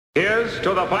Here's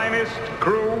to the finest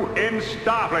crew in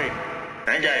Starfleet.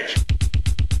 Engage.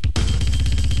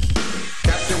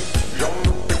 Captain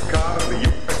Jean-Luc Picard of the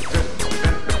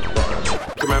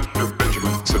USS Commander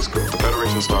Benjamin Sisko, the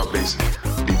Federation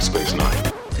Starbase, Deep Space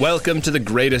Nine. Welcome to the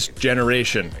greatest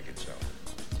generation,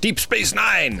 Deep Space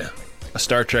Nine, a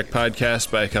Star Trek podcast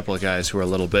by a couple of guys who are a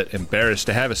little bit embarrassed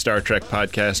to have a Star Trek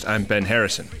podcast. I'm Ben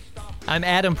Harrison. I'm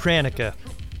Adam Pranica.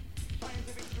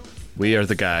 We are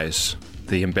the guys,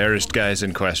 the embarrassed guys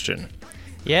in question.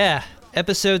 Yeah,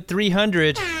 episode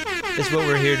 300 is what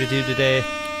we're here to do today.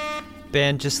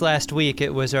 Ben, just last week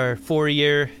it was our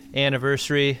 4-year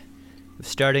anniversary of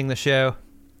starting the show.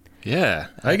 Yeah,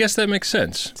 I guess that makes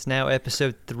sense. It's now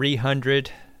episode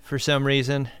 300 for some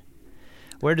reason.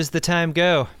 Where does the time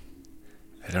go?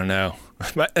 I don't know.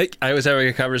 I was having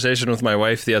a conversation with my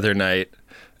wife the other night,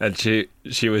 and she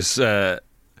was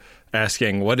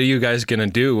asking, what are you guys going to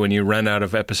do when you run out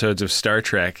of episodes of Star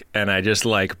Trek? And I just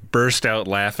burst out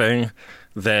laughing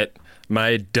that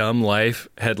my dumb life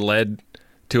had led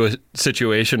to a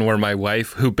situation where my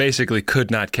wife, who basically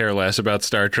could not care less about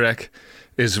Star Trek,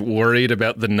 is worried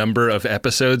about the number of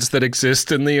episodes that exist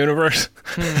in the universe.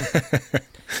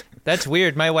 That's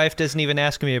weird. My wife doesn't even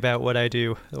ask me about what I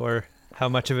do or how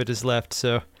much of it is left,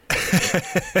 so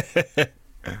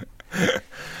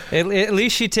at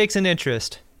least she takes an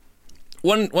interest.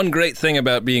 One great thing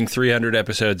about being 300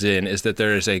 episodes in is that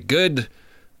there is a good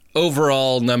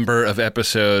overall number of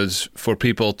episodes for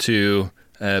people to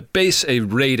base a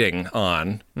rating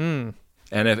on.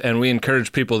 And we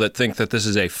encourage people that think that this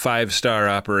is a 5-star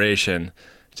operation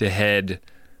to head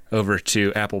over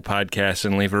to Apple Podcasts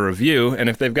and leave a review. And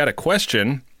if they've got a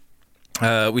question,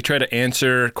 we try to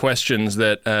answer questions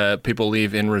that people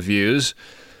leave in reviews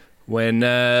when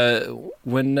they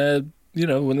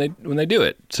do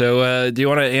it. So do you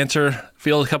want to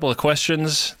field a couple of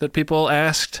questions that people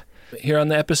asked here on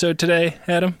the episode today,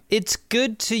 Adam? It's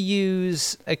good to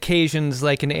use occasions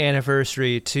like an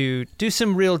anniversary to do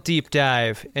some real deep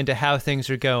dive into how things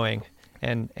are going.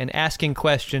 And asking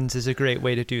questions is a great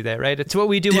way to do that, right? It's what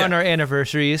we do on our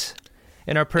anniversaries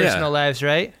in our personal lives,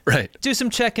 right? Right. Do some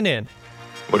checking in.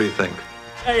 What do you think?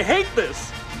 I hate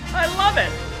this. I love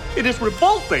it. It is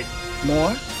revolting.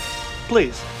 More?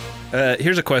 Please.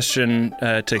 Here's a question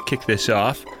to kick this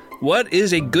off. What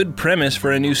is a good premise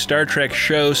for a new Star Trek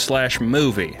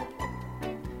show/movie?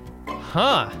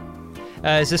 Huh.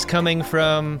 Is this coming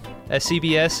from a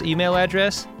CBS email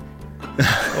address?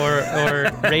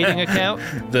 or rating account?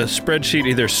 The spreadsheet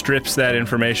either strips that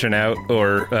information out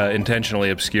or intentionally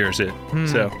obscures it.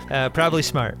 So probably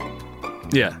smart.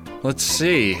 Yeah. Let's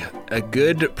see. A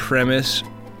good premise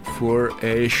for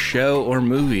a show or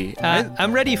movie.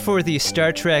 I'm ready for the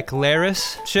Star Trek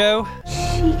Laris show.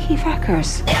 Cheeky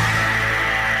fuckers.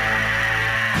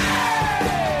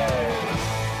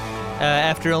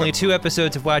 After only 2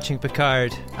 episodes of watching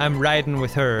Picard, I'm riding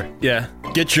with her. Yeah.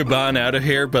 Get Shaban out of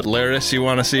here, but Laris you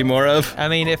want to see more of? I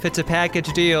mean, if it's a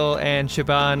package deal and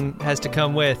Shaban has to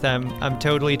come with, I'm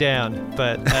totally down.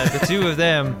 But the two of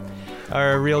them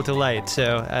are a real delight.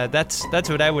 So that's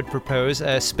what I would propose.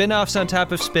 Spin-offs on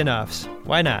top of spin-offs.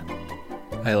 Why not?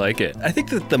 I like it. I think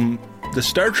that the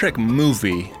Star Trek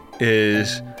movie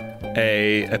is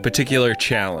a particular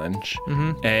challenge,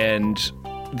 and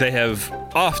they have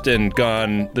often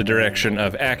gone the direction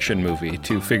of action movie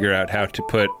to figure out how to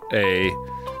put a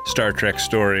Star Trek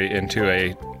story into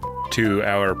a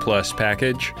 2-hour-plus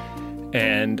package.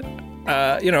 And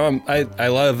I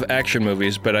love action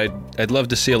movies, but I'd love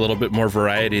to see a little bit more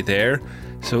variety there.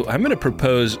 So I'm going to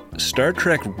propose Star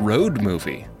Trek road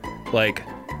movie, like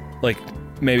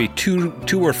maybe two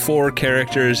or 4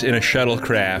 characters in a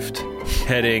shuttlecraft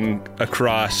heading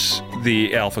across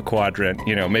the Alpha Quadrant.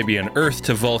 Maybe an Earth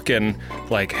to Vulcan,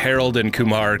 like Harold and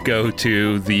Kumar go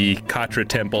to the Katra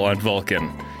Temple on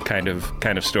Vulcan. Kind of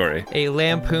story. A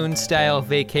Lampoon-style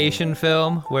vacation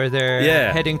film where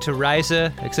they're heading to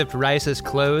Risa, except Risa's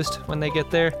closed when they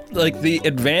get there. Like, the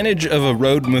advantage of a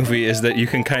road movie is that you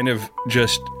can kind of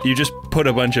just put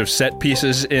a bunch of set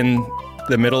pieces in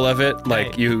the middle of it. Like,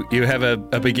 right. You have a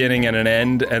beginning and an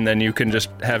end, and then you can just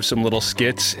have some little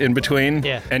skits in between.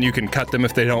 Yeah. And you can cut them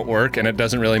if they don't work, and it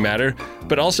doesn't really matter.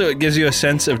 But also, it gives you a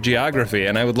sense of geography,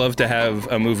 and I would love to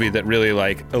have a movie that really,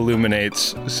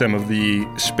 illuminates some of the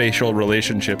spatial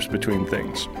relationships between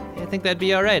things. I think that'd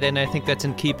be all right, and I think that's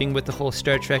in keeping with the whole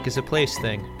Star Trek as a place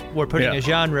thing. We're putting a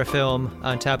genre film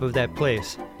on top of that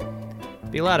place.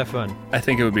 Be a lot of fun. I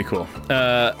think it would be cool.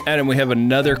 Adam, we have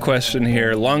another question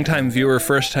here. Longtime viewer,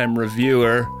 first-time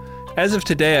reviewer As of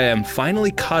today, I am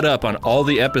finally caught up on all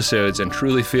the episodes and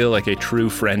truly feel like a true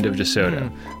friend of DeSoto.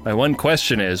 My one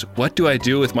question is, what do I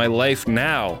do with my life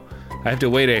now? I have to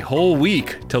wait a whole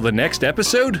week till the next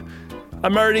episode?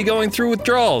 I'm already going through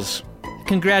withdrawals.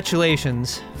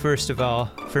 Congratulations, first of all,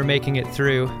 for making it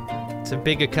through. It's a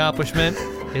big accomplishment.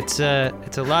 It's a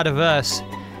lot of us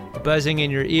buzzing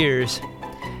in your ears.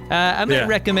 I'm going to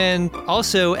recommend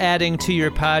also adding to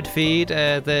your pod feed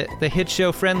the hit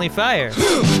show Friendly Fire.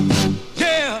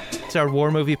 Yeah! It's our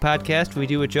war movie podcast we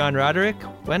do with John Roderick.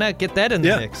 Why not get that in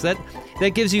the mix? That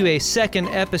gives you a second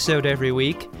episode every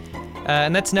week.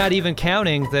 And that's not even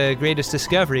counting the Greatest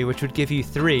Discovery, which would give you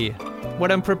 3. What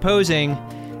I'm proposing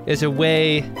is a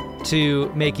way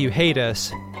to make you hate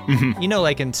us. You know,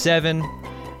 like in 7,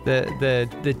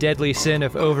 the deadly sin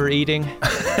of overeating.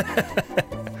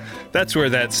 That's where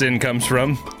that sin comes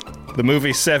from. The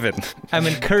movie 7. I'm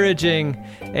encouraging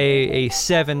a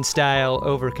 7-style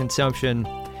overconsumption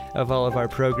of all of our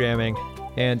programming,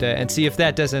 and see if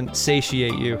that doesn't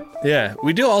satiate you. Yeah,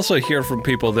 we do also hear from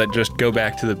people that just go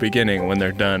back to the beginning when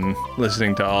they're done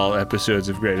listening to all episodes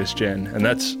of Greatest Gen, and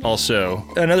that's also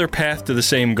another path to the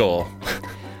same goal.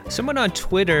 Someone on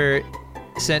Twitter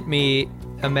sent me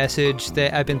a message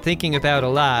that I've been thinking about a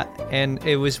lot, and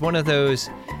it was one of those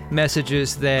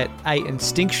messages that I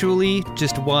instinctually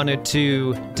just wanted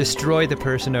to destroy the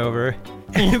person over,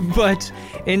 but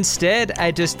instead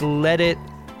I just let it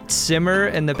simmer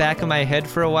in the back of my head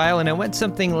for a while, and it went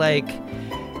something like,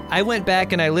 I went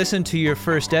back and I listened to your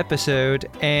first episode,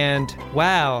 and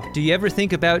wow, do you ever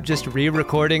think about just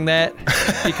re-recording that?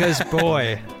 Because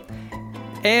boy.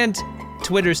 And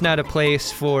Twitter's not a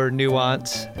place for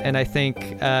nuance, and I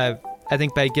think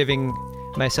by giving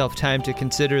myself time to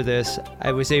consider this,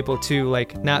 I was able to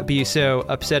not be so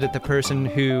upset at the person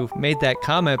who made that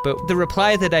comment. But the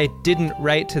reply that I didn't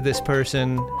write to this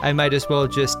person, I might as well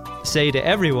just say to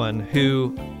everyone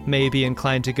who may be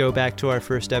inclined to go back to our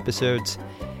first episodes.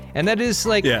 And that is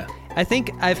I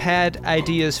think I've had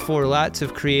ideas for lots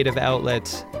of creative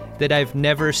outlets that I've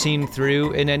never seen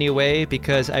through in any way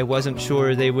because I wasn't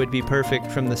sure they would be perfect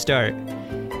from the start.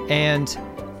 And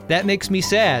that makes me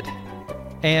sad.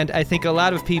 And I think a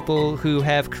lot of people who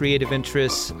have creative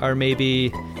interests are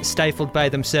maybe stifled by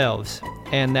themselves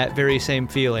and that very same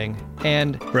feeling.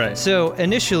 And so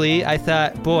initially I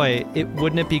thought, boy,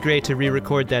 wouldn't it be great to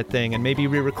re-record that thing and maybe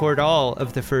re-record all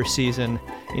of the first season,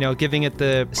 giving it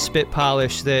the spit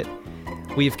polish that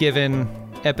we've given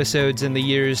episodes in the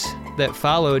years that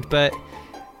followed. But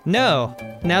no,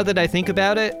 now that I think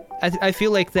about it, I feel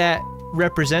like that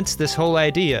represents this whole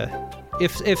idea.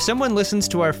 If someone listens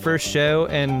to our first show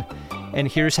and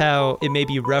hears how it may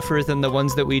be rougher than the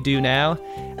ones that we do now,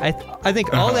 I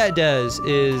think all that does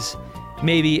is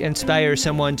maybe inspire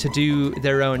someone to do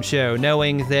their own show,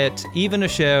 knowing that even a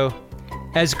show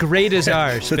as great as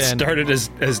ours, that Ben, started as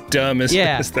dumb as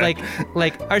that.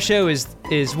 like our show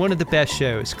is one of the best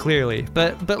shows, clearly.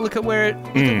 But look at where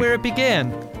it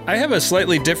began. I have a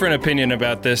slightly different opinion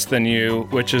about this than you,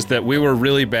 which is that we were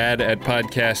really bad at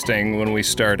podcasting when we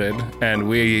started, and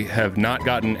we have not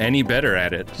gotten any better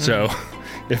at it. So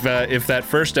if that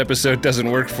first episode doesn't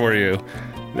work for you,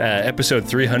 episode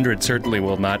 300 certainly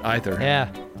will not either. Yeah.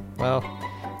 Well,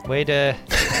 way to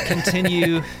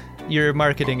continue your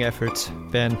marketing efforts,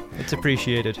 Ben. It's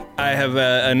appreciated. I have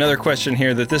another question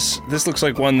here that this looks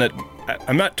like one that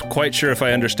I'm not quite sure if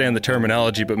I understand the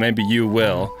terminology, but maybe you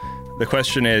will. The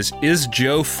question is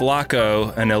Joe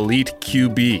Flacco an elite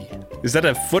QB? Is that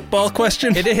a football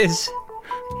question? It is.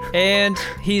 And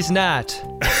he's not.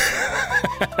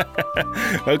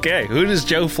 Okay, who does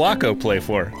Joe Flacco play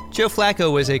for? Joe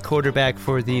Flacco was a quarterback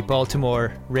for the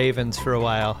Baltimore Ravens for a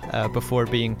while before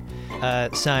being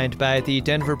signed by the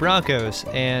Denver Broncos,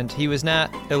 and he was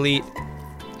not elite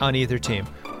on either team.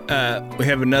 We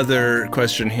have another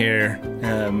question here.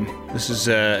 This is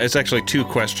it's actually 2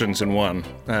 questions in one,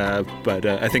 but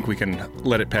I think we can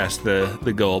let it past the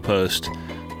goalpost.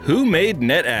 Who made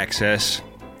net access? ?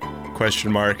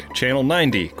 Channel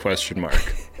 90? ?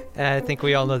 I think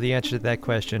we all know the answer to that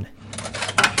question.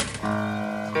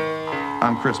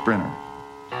 I'm Chris Brenner.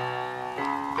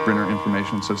 Brenner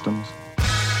Information Systems.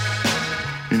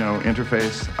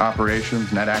 Interface,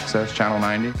 operations, net access, Channel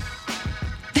 90.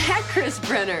 That Chris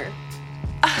Brenner.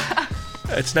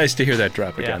 It's nice to hear that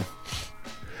drop again.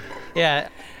 Yeah,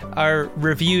 our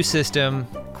review system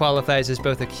qualifies as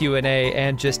both a Q&A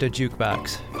and just a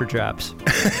jukebox for drops.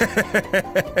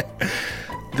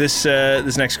 This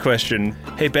next question.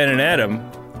 Hey, Ben and Adam,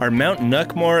 are Mount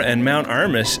Nuckmore and Mount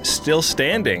Armis still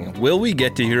standing? Will we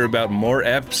get to hear about more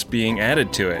EPs being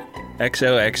added to it?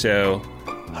 XOXO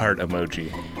heart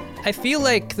emoji. I feel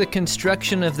like the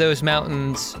construction of those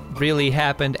mountains really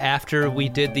happened after we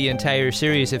did the entire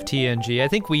series of TNG. I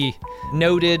think we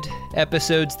noted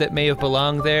episodes that may have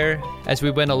belonged there as we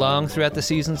went along throughout the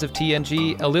seasons of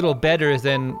TNG a little better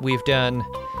than we've done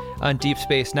on Deep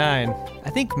Space Nine. I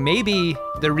think maybe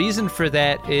the reason for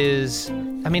that is,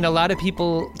 I mean, a lot of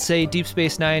people say Deep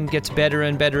Space Nine gets better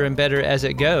and better and better as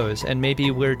it goes, and maybe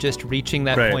we're just reaching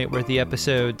that point where the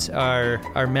episodes are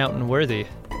mountain worthy.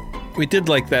 We did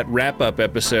like that wrap-up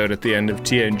episode at the end of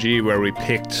TNG where we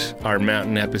picked our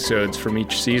mountain episodes from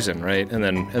each season, right? And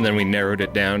then we narrowed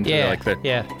it down to like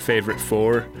the favorite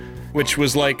 4, which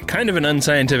was like kind of an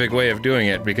unscientific way of doing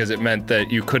it because it meant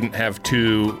that you couldn't have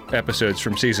 2 episodes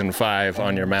from season 5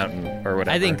 on your mountain or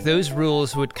whatever. I think those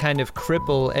rules would kind of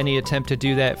cripple any attempt to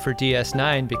do that for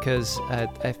DS9 because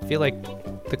I feel like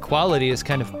the quality is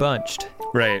kind of bunched.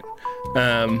 Right.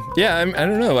 I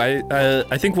don't know.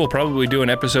 I think we'll probably do an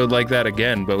episode like that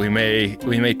again, but we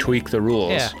may tweak the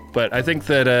rules. Yeah. But I think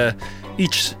that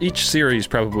each series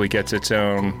probably gets its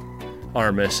own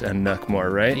Armus and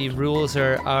Nuckmore, right? The rules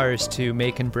are ours to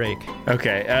make and break.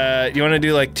 Okay. You want to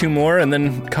do like 2 more and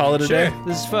then call it a day? Sure.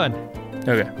 This is fun.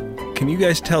 Okay. Can you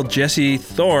guys tell Jesse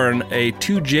Thorne a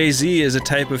 2JZ is a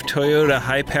type of Toyota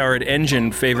high-powered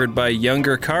engine favored by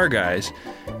younger car guys?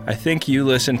 I think you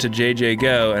listen to JJ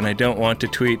Go, and I don't want to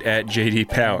tweet at JD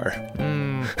Power.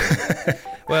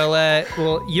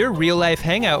 Well, you're real-life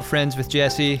hangout friends with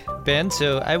Jesse, Ben,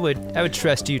 so I would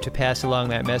trust you to pass along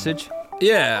that message.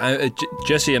 Yeah,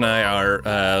 Jesse and I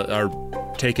are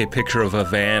take a picture of a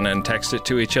van and text it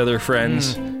to each other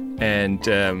friends, and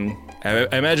I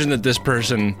imagine that this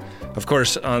person, of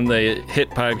course, on the hit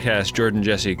podcast Jordan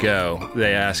Jesse Go,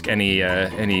 they ask any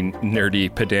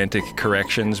nerdy pedantic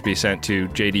corrections be sent to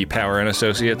JD Power and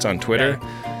Associates on Twitter.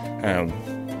 Okay.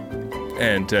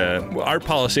 Our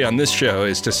policy on this show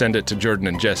is to send it to Jordan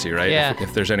and Jesse, right? Yeah.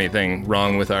 If there's anything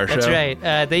wrong with our show. That's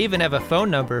right. They even have a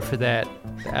phone number for that,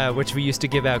 which we used to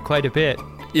give out quite a bit.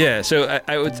 Yeah. So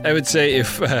I would say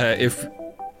if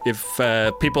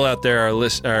people out there are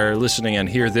listening and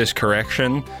hear this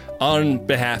correction, on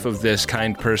behalf of this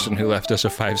kind person who left us a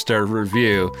 5-star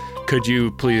review, could you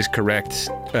please correct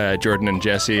Jordan and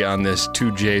Jesse on this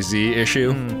 2JZ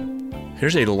issue?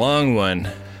 Here's a long one.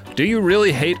 Do you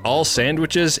really hate all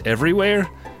sandwiches everywhere?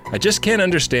 I just can't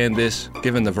understand this,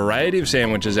 given the variety of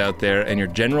sandwiches out there and your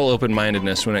general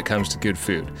open-mindedness when it comes to good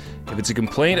food. If it's a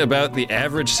complaint about the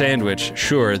average sandwich,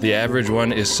 sure, the average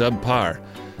one is subpar.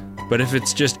 But if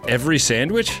it's just every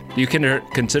sandwich, do you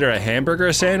consider a hamburger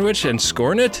a sandwich and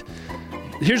scorn it?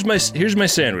 Here's my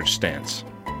sandwich stance.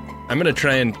 I'm going to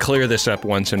try and clear this up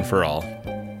once and for all.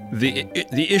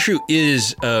 The issue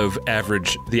is of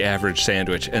the average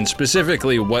sandwich, and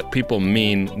specifically what people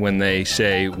mean when they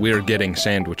say we're getting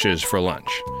sandwiches for lunch.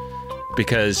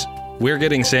 Because we're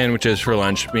getting sandwiches for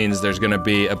lunch means there's going to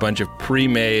be a bunch of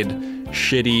pre-made,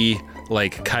 shitty,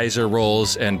 like Kaiser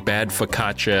rolls and bad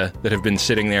focaccia that have been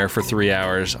sitting there for 3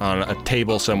 hours on a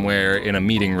table somewhere in a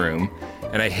meeting room.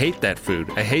 And I hate that food.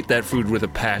 I hate that food with a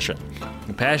passion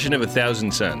of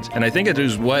 1,000 suns. And I think it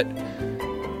is what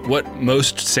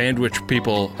most sandwich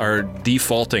people are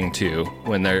defaulting to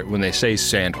when they say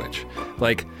sandwich.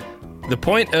 Like, the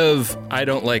point of I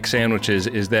don't like sandwiches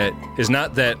is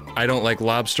not that I don't like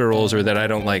lobster rolls or that I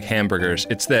don't like hamburgers.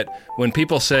 It's that when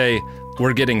people say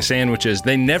we're getting sandwiches,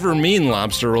 they never mean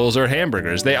lobster rolls or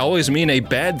hamburgers. They always mean a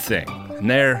bad thing. And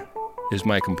there is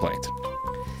my complaint.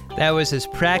 That was as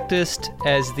practiced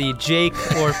as the Jake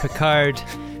or Picard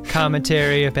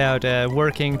commentary about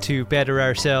working to better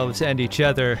ourselves and each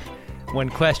other when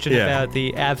questioned about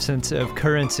the absence of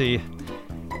currency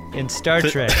in Star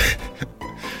Trek.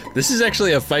 This is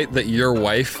actually a fight that your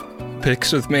wife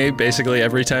picks with me basically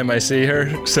every time I see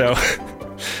her, so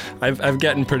I've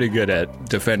gotten pretty good at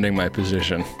defending my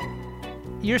position.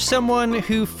 You're someone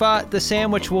who fought the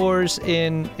sandwich wars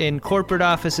in corporate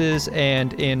offices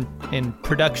and in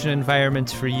production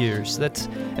environments for years. That's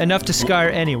enough to scar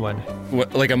anyone.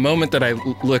 Like a moment that I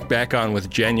look back on with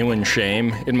genuine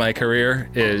shame in my career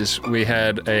is we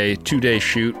had a 2-day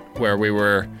shoot where we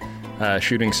were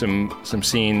shooting some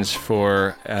scenes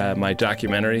for my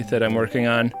documentary that I'm working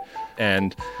on,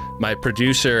 and my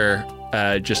producer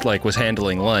just like was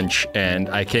handling lunch, and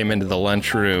I came into the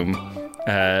lunchroom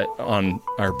on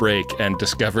our break and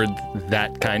discovered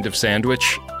that kind of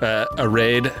sandwich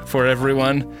arrayed for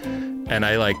everyone, and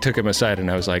I like took him aside and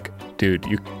I was like, dude,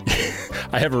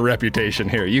 I have a reputation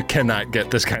here. You cannot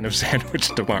get this kind of sandwich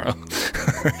tomorrow.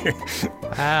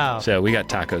 Wow. So we got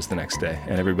tacos the next day,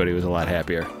 and everybody was a lot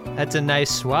happier. That's a nice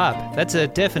swap. That's a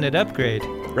definite upgrade.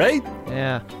 Right?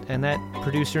 Yeah, and that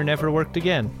producer never worked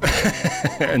again.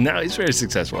 And now he's very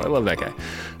successful. I love that guy.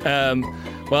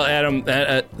 Well, Adam,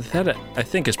 that I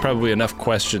think is probably enough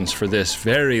questions for this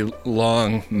very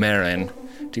long marathon.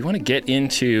 Do you want to get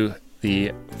into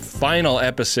the final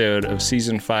episode of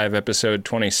Season 5, Episode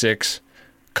 26,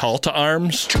 Call to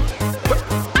Arms?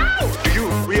 Ow! Do you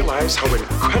realize how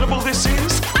incredible this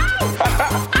is?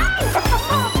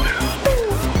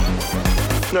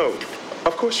 No,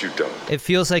 of course you don't. It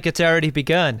feels like it's already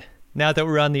begun, now that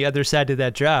we're on the other side of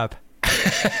that job.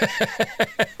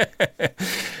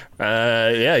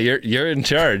 Yeah, you're in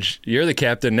charge. You're the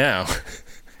captain now.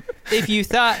 If you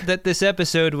thought that this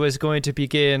episode was going to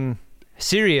begin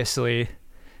seriously,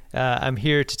 I'm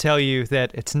here to tell you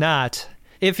that it's not.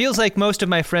 It feels like most of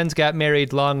my friends got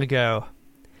married long ago.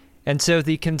 And so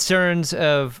the concerns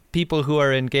of people who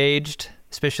are engaged,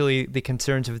 especially the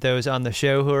concerns of those on the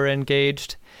show who are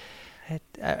engaged,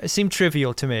 seem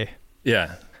trivial to me.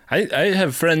 Yeah. I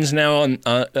have friends now on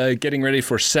getting ready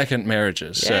for second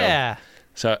marriages. Yeah.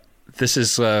 So this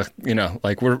is,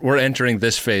 like we're entering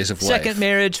this phase of life. Second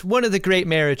marriage, one of the great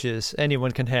marriages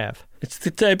anyone can have. It's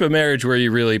the type of marriage where you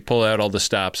really pull out all the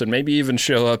stops and maybe even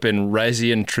show up in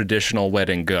Rysian traditional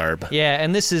wedding garb. Yeah,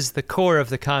 and this is the core of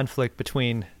the conflict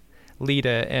between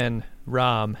Lita and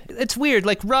Rom. It's weird,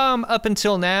 like Rom up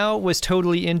until now was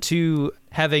totally into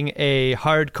having a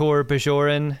hardcore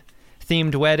Bajoran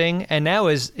themed wedding, and now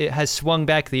it has swung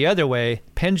back the other way,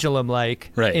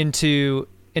 pendulum-like, right, into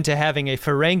having a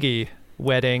Ferengi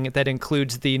wedding that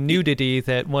includes the nudity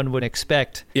that one would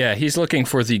expect. Yeah, he's looking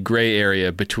for the gray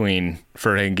area between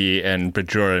Ferengi and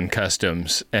Bajoran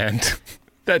customs, and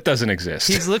that doesn't exist.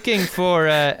 He's looking for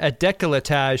a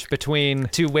décolletage between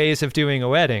two ways of doing a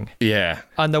wedding. Yeah.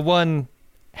 On the one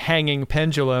hanging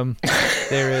pendulum,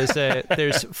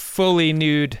 there's fully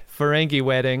nude Ferengi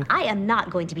wedding. I am not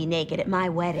going to be naked at my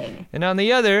wedding. And on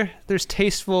the other, there's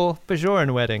tasteful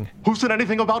Bajoran wedding. Who said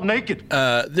anything about naked?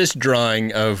 This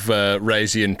drawing of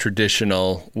Rysian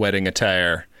traditional wedding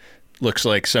attire looks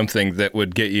like something that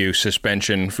would get you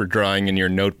suspension for drawing in your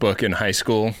notebook in high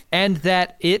school. And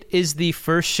that it is the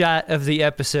first shot of the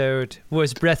episode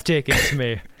was breathtaking to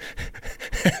me.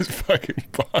 It's fucking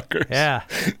bonkers. Yeah.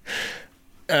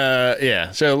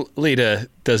 Yeah, so Lita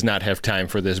does not have time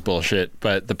for this bullshit,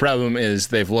 but the problem is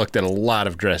they've looked at a lot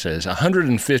of dresses.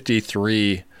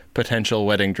 153 potential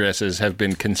wedding dresses have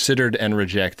been considered and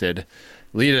rejected.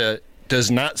 Lita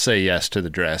does not say yes to the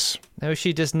dress. No,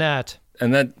 she does not.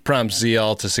 And that prompts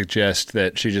Zial to suggest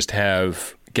that she just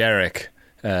have Garrick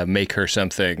make her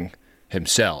something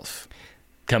himself.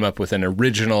 Come up with an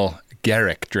original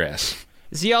Garrick dress.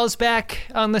 Zial's back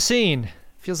on the scene.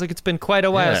 Feels like it's been quite a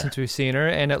while since we've seen her,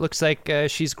 and it looks like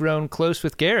she's grown close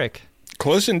with Garrick.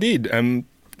 Close indeed.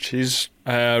 She's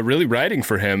really riding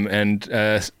for him and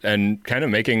kind of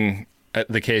making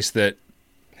the case that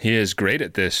he is great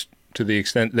at this, to the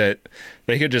extent that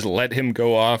they could just let him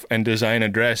go off and design a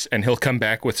dress and he'll come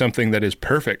back with something that is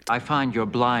perfect. I find your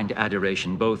blind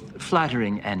adoration both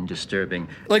flattering and disturbing.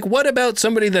 Like, what about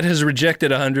somebody that has rejected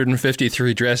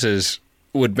 153 dresses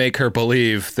would make her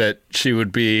believe that she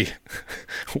would be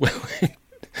willing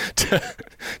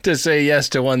to say yes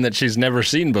to one that she's never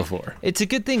seen before? It's a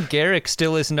good thing Garrick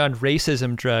still isn't on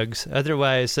racism drugs.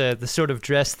 Otherwise, the sort of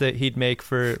dress that he'd make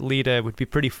for Lita would be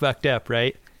pretty fucked up,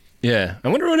 right? Yeah. I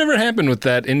wonder whatever happened with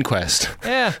that inquest.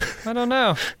 Yeah, I don't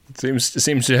know. It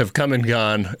seems to have come and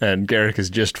gone, and Garrick is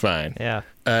just fine. Yeah.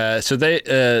 So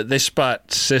they spot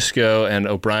Sisko and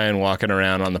O'Brien walking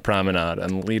around on the promenade,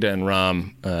 and Lita and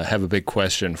Rom have a big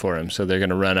question for him, so they're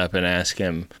going to run up and ask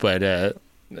him. But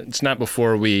it's not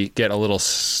before we get a little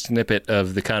snippet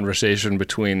of the conversation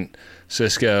between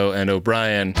Sisko and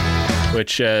O'Brien,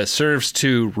 which serves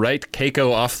to write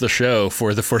Keiko off the show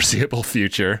for the foreseeable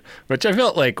future, which I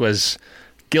felt like was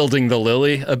gilding the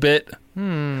lily a bit.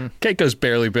 Keiko's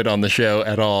barely been on the show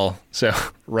at all, so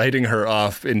writing her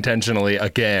off intentionally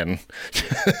again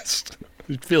just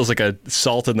it feels like a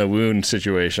salt in the wound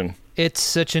situation. It's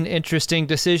such an interesting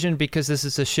decision because this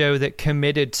is a show that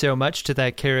committed so much to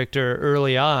that character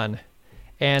early on,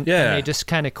 and they just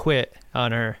kind of quit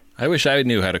on her. I wish I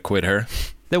knew how to quit her.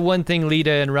 The one thing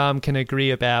Lita and Rom can agree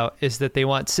about is that they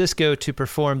want Sisko to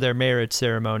perform their marriage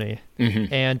ceremony.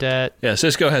 Mm-hmm. And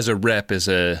Sisko has a rep as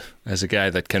a guy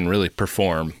that can really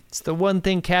perform. It's the one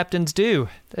thing captains do.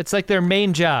 It's like their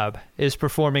main job is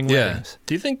performing weddings.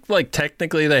 Do you think, like,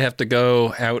 technically they have to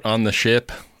go out on the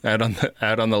ship out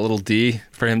on the little D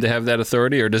for him to have that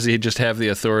authority, or does he just have the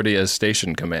authority as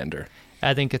station commander?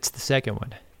 I think it's the second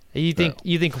one. You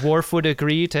think Worf would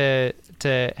agree to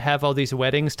have all these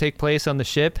weddings take place on the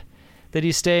ship that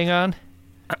he's staying on?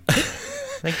 I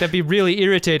think that'd be really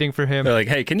irritating for him. They're like,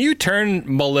 hey, can you turn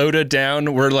Melota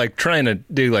down? We're like trying to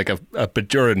do like a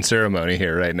Bajoran ceremony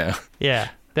here right now. Yeah,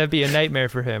 that'd be a nightmare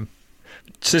for him.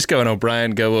 Sisko and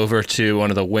O'Brien go over to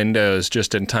one of the windows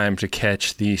just in time to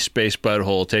catch the space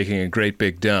butthole taking a great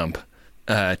big dump.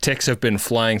 Ticks have been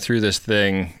flying through this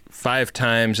thing 5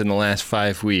 times in the last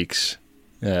 5 weeks,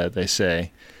 they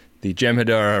say. The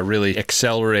Jem'Hadar are really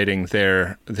accelerating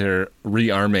their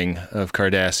rearming of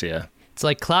Cardassia. It's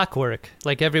like clockwork.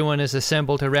 Like everyone is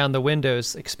assembled around the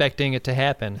windows expecting it to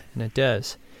happen, and it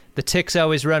does. The Ticks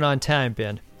always run on time,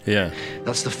 Ben. Yeah.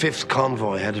 That's the 5th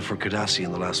convoy headed for Cardassia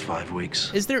in the last 5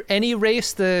 weeks. Is there any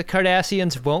race the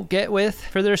Cardassians won't get with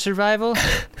for their survival?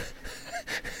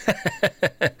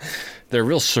 They're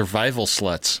real survival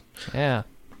sluts. Yeah.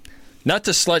 Not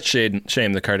to slut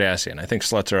shame the Cardassian. I think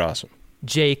sluts are awesome.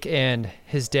 Jake and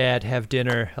his dad have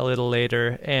dinner a little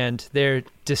later, and they're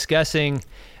discussing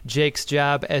Jake's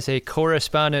job as a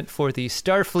correspondent for the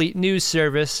Starfleet News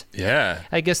Service. Yeah.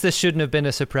 I guess this shouldn't have been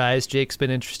a surprise. Jake's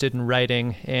been interested in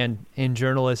writing and in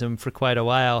journalism for quite a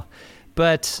while.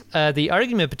 But the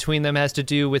argument between them has to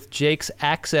do with Jake's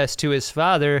access to his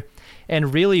father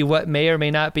and really what may or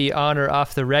may not be on or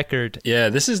off the record. Yeah,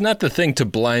 this is not the thing to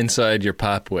blindside your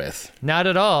pop with. Not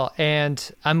at all.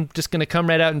 And I'm just going to come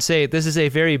right out and say this is a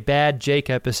very bad Jake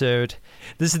episode.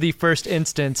 This is the first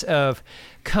instance of,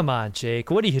 come on, Jake,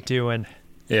 what are you doing?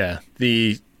 Yeah,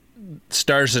 the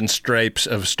Stars and Stripes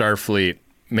of Starfleet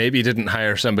maybe didn't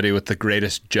hire somebody with the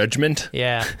greatest judgment.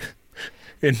 Yeah.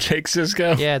 In Jake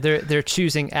Sisko. Yeah, they're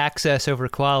choosing access over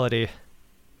quality,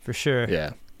 for sure.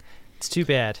 Yeah. It's too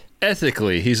bad.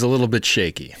 Ethically, he's a little bit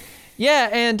shaky. Yeah,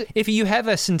 and if you have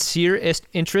a sincere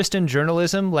interest in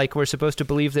journalism, like we're supposed to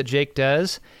believe that Jake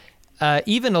does,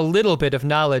 even a little bit of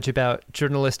knowledge about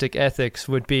journalistic ethics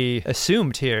would be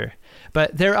assumed here.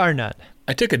 But there are none.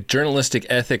 I took a journalistic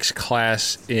ethics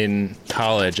class in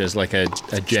college as like a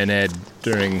gen ed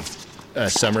during a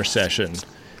summer session.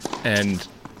 And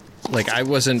like I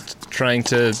wasn't trying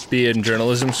to be in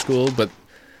journalism school, but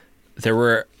there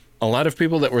were a lot of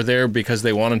people that were there because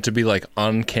they wanted to be like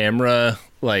on camera,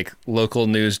 like local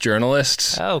news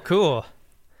journalists. Oh, cool.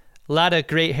 A lot of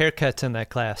great haircuts in that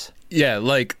class. Yeah,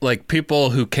 like people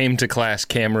who came to class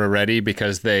camera ready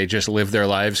because they just live their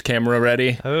lives camera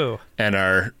ready. Oh. And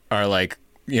are like,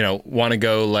 you know, want to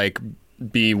go like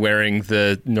be wearing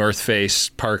the North Face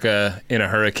parka in a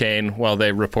hurricane while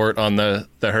they report on the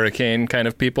hurricane kind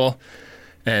of people.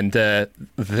 And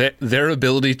their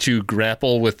ability to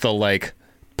grapple with the like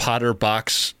Potter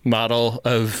box model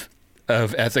of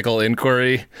ethical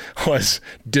inquiry was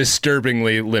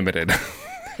disturbingly limited.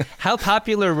 How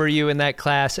popular were you in that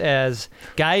class as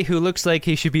guy who looks like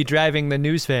he should be driving the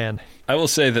news van? I will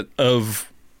say that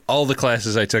of all the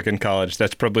classes I took in college,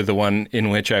 that's probably the one in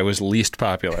which I was least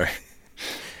popular.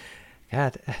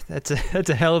 God, that's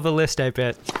a hell of a list, I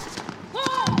bet.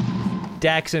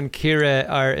 Dax and Kira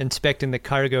are inspecting the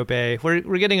cargo bay. We're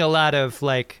getting a lot of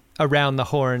like around the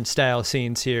horn style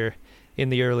scenes here in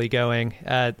the early going.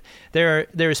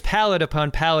 There's pallet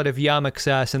upon pallet of yamak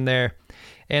sauce in there,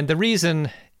 and the reason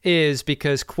is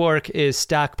because Quark is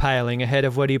stockpiling ahead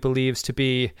of what he believes to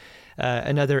be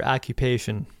another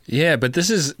occupation. Yeah, but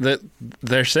this is that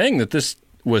they're saying that this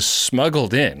was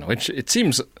smuggled in, which it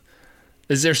seems.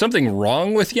 Is there something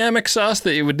wrong with yamak sauce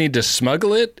that you would need to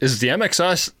smuggle it? Is yamak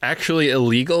sauce actually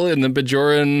illegal in the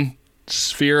Bajoran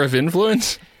sphere of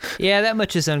influence? Yeah, that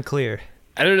much is unclear.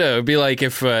 I don't know. It'd be like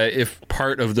if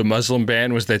part of the Muslim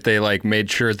ban was that they like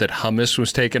made sure that hummus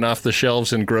was taken off the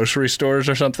shelves in grocery stores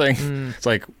or something. It's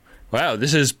like, wow,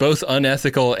 this is both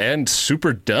unethical and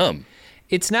super dumb.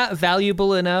 It's not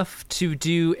valuable enough to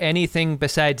do anything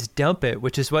besides dump it,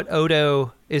 which is what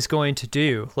Odo is going to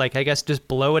do. Like, I guess just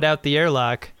blow it out the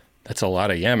airlock. That's a lot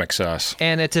of yamak sauce.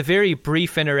 And it's a very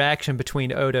brief interaction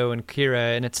between Odo and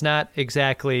Kira, and it's not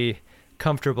exactly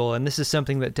comfortable. And this is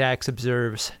something that Dax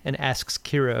observes and asks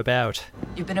Kira about.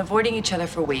 You've been avoiding each other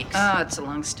for weeks. Oh, it's a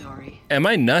long story. Am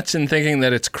I nuts in thinking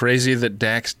that it's crazy that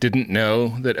Dax didn't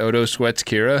know that Odo sweats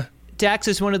Kira? Dax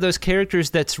is one of those characters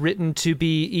that's written to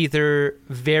be either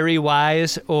very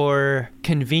wise or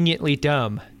conveniently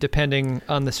dumb, depending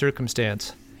on the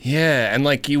circumstance. Yeah, and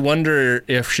like you wonder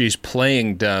if she's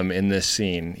playing dumb in this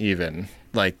scene even.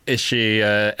 Like, is she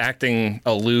acting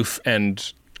aloof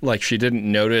and like she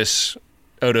didn't notice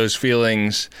Odo's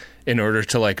feelings in order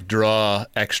to like draw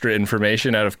extra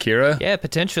information out of Kira? Yeah,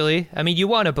 potentially. I mean, you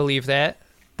want to believe that.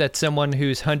 that someone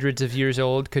who's hundreds of years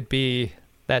old could be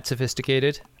that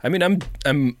sophisticated? I mean,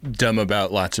 I'm dumb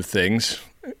about lots of things,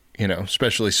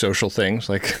 especially social things.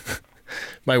 Like,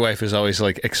 my wife is always,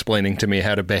 explaining to me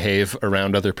how to behave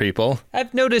around other people.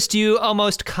 I've noticed you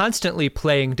almost constantly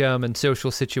playing dumb in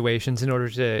social situations in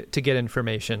order to get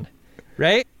information,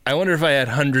 right? I wonder if I had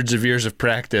hundreds of years of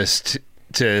practice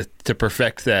to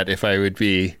perfect that, if I would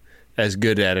be as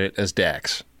good at it as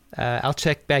Dax. I'll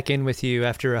check back in with you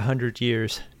after 100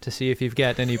 years to see if you've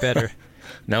gotten any better.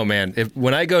 No, man.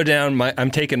 When I go down,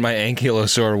 I'm taking my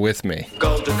ankylosaur with me.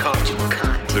 Golden cotton.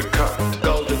 The cut.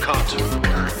 Golden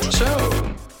cotton.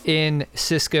 So... In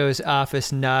Sisko's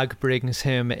office, Nog brings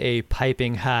him a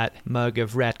piping hot mug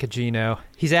of Ratcagino.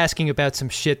 He's asking about some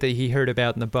shit that he heard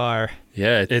about in the bar.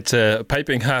 Yeah, it's a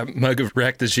piping hot mug of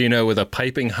Ratcagino with a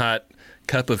piping hot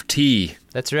cup of tea.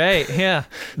 That's right, yeah.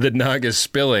 That Nog is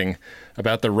spilling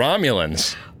about the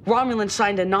Romulans. Romulans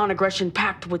signed a non-aggression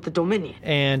pact with the Dominion.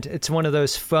 And it's one of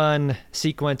those fun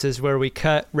sequences where we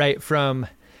cut right from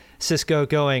Sisko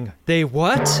going, "They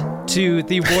what?" to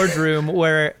the wardroom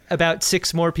where about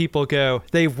 6 more people go,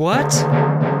 "They what?"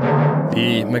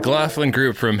 The McLaughlin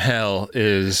group from hell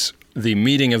is the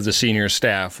meeting of the senior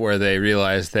staff where they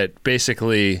realize that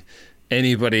basically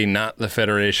anybody not the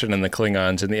Federation and the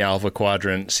Klingons in the Alpha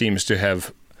Quadrant seems to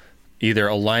have either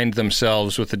aligned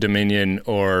themselves with the Dominion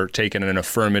or taken an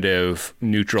affirmative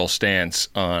neutral stance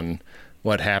on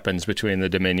what happens between the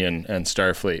Dominion and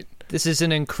Starfleet. This is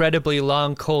an incredibly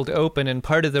long cold open, and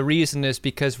part of the reason is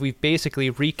because we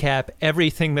basically recap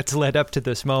everything that's led up to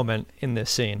this moment in this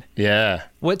scene. Yeah.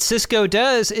 What Sisko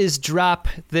does is drop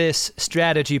this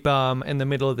strategy bomb in the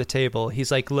middle of the table.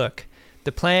 He's like, look,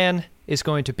 the plan is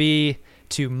going to be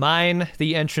to mine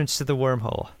the entrance to the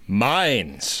wormhole.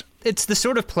 Mines! It's the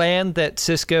sort of plan that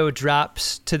Sisko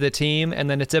drops to the team,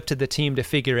 and then it's up to the team to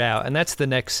figure out. And that's the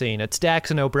next scene. It's Dax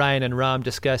and O'Brien and Rom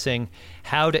discussing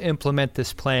how to implement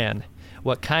this plan.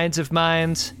 What kinds of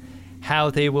mines, how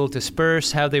they will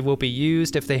disperse, how they will be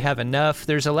used, if they have enough.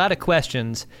 There's a lot of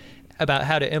questions about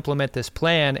how to implement this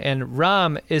plan, and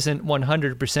Rom isn't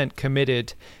 100%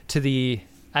 committed to the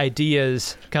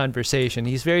ideas conversation.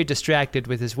 He's very distracted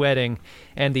with his wedding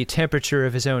and the temperature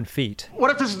of his own feet. What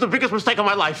if this is the biggest mistake of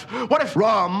my life? What if...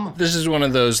 Rom! This is one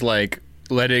of those,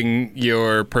 letting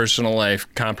your personal life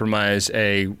compromise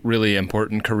a really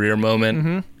important career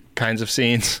moment kinds of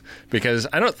scenes. Because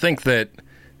I don't think that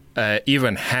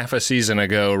even half a season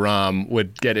ago, Rom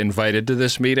would get invited to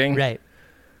this meeting. Right.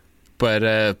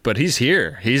 But he's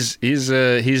here. He's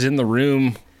in the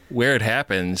room where it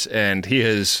happens, and he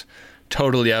is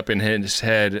totally up in his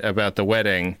head about the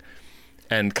wedding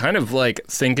and kind of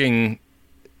thinking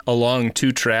along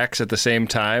 2 tracks at the same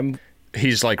time.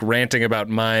 He's ranting about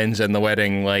mines and the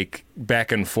wedding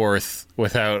back and forth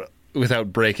without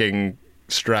breaking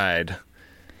stride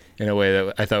in a way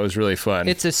that I thought was really fun.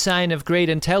 It's a sign of great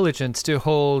intelligence to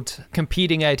hold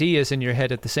competing ideas in your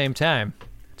head at the same time.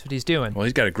 That's what he's doing. Well,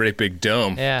 he's got a great big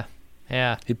dome. Yeah.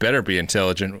 He better be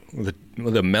intelligent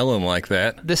with a melon like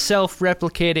that. The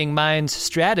self-replicating mind's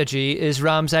strategy is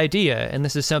Rom's idea, and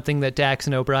this is something that Dax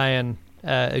and O'Brien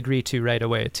agree to right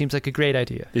away. It seems like a great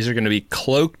idea. These are going to be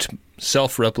cloaked,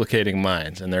 self-replicating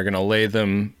minds, and they're going to lay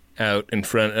them out in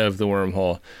front of the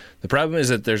wormhole. The problem is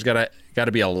that there's got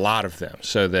to be a lot of them,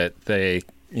 so that they,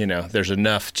 there's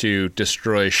enough to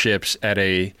destroy ships at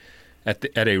a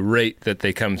rate that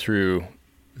they come through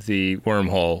the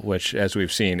wormhole, which, as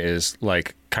we've seen, is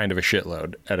kind of a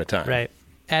shitload at a time. Right.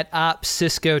 At Ops,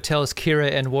 Sisko tells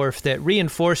Kira and Worf that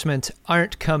reinforcements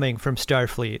aren't coming from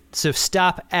Starfleet, so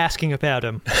stop asking about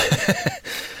them.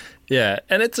 Yeah,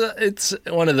 and it's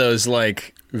one of those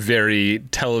very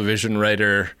television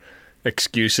writer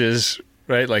excuses,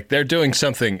 right? They're doing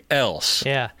something else.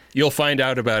 Yeah. You'll find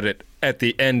out about it at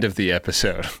the end of the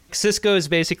episode. Sisko is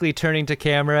basically turning to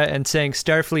camera and saying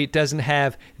Starfleet doesn't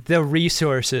have the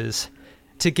resources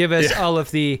to give us all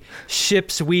of the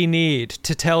ships we need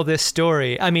to tell this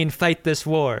story. I mean, fight this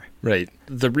war. Right.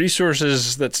 The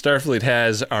resources that Starfleet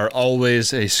has are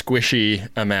always a squishy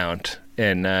amount.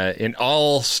 And in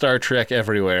all Star Trek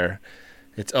everywhere,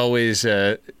 it's always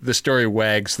the story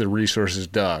wags the resources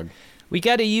dog. We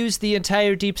got to use the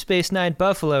entire Deep Space Nine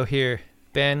Buffalo here,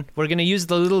 Ben. We're going to use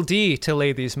the little D to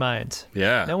lay these mines.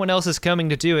 Yeah. No one else is coming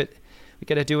to do it. We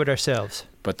got to do it ourselves.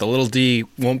 But the little D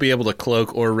won't be able to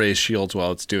cloak or raise shields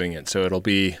while it's doing it, so it'll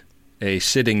be a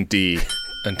sitting D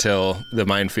until the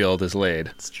minefield is laid.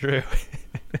 It's true.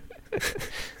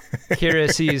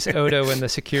 Kira sees Odo in the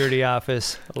security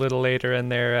office a little later,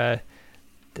 and they're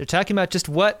talking about just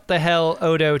what the hell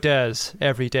Odo does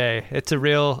every day. It's a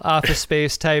real Office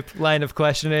Space type line of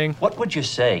questioning. What would you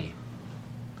say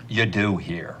you do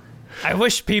here? I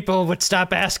wish people would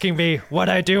stop asking me what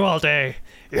I do all day.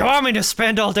 You want me to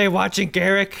spend all day watching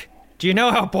Garrick? Do you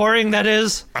know how boring that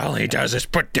is? All he does is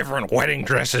put different wedding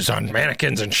dresses on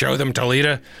mannequins and show them to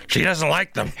Lita. She doesn't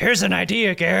like them. Here's an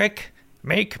idea, Garrick.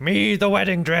 Make me the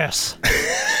wedding dress.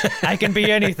 I can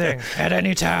be anything at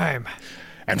any time.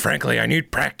 And frankly, I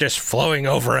need practice flowing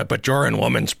over a Bajoran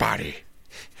woman's body.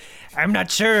 I'm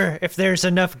not sure if there's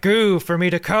enough goo for me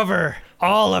to cover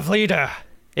all of Lita.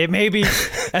 It may be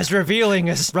as revealing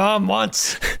as Rom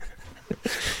wants.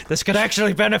 This could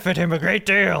actually benefit him a great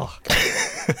deal.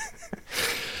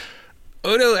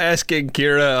 Odo asking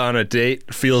Kira on a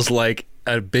date feels like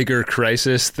a bigger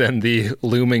crisis than the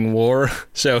looming war.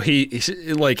 So he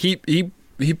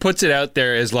puts it out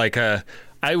there as like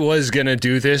I was gonna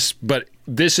do this, but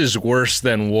this is worse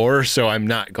than war, so I'm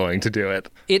not going to do it.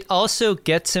 It also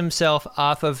gets himself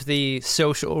off of the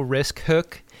social risk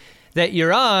hook that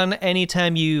you're on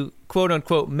anytime you quote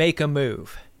unquote make a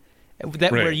move.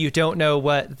 That right. Where you don't know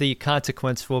what the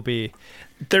consequence will be.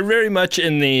 They're very much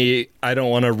in the I don't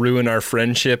want to ruin our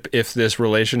friendship if this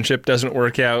relationship doesn't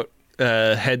work out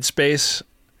headspace,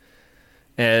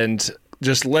 and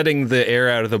just letting the air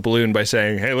out of the balloon by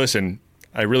saying, hey, listen,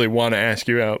 I really want to ask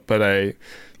you out, but I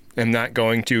am not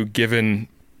going to, given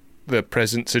the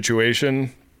present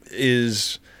situation,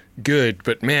 is good.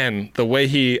 But man, the way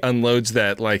he unloads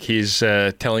that, like he's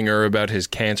telling her about his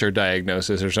cancer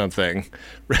diagnosis or something,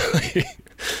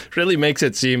 really makes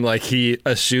it seem like he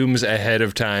assumes ahead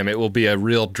of time it will be a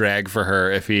real drag for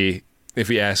her if he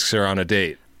asks her on a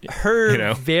date.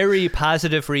 Her very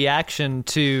positive reaction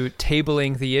to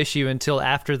tabling the issue until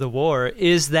after the war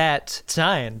is that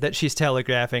sign that she's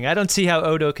telegraphing. I don't see how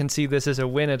Odo can see this as a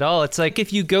win at all. It's like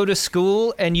if you go to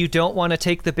school and you don't want to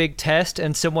take the big test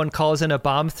and someone calls in a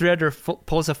bomb threat or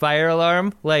pulls a fire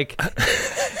alarm, like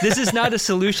this is not a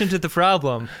solution to the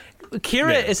problem.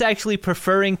 Kira is actually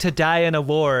preferring to die in a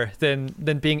war than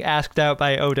being asked out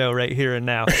by Odo right here and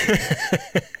now.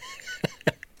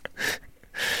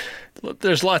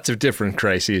 There's lots of different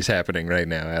crises happening right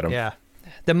now, Adam. Yeah.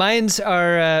 The mines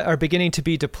are beginning to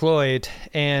be deployed,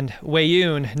 and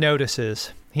Wei-Yun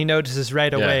notices. He notices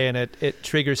right away, and it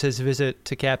triggers his visit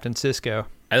to Captain Sisko.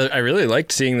 I really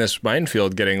liked seeing this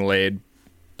minefield getting laid.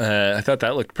 I thought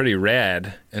that looked pretty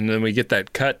rad. And then we get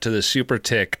that cut to the Super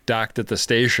Tick docked at the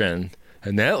station,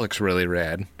 and that looks really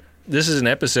rad. This is an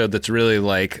episode that's really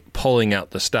like pulling out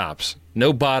the stops.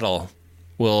 No bottle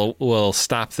will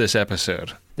stop this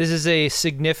episode. This is a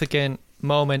significant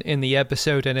moment in the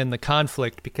episode and in the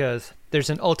conflict because there's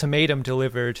an ultimatum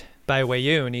delivered by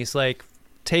Wei-Yun. He's like,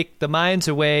 take the mines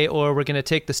away or we're going to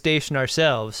take the station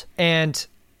ourselves. And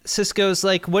Sisko's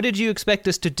like, what did you expect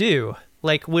us to do?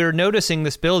 Like, we're noticing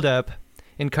this buildup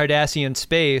in Cardassian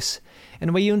space.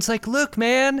 And Wei-Yun's like, look,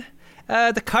 man,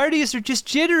 the Cardis are just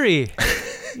jittery.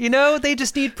 They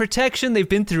just need protection. They've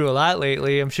been through a lot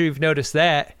lately. I'm sure you've noticed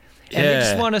that. And they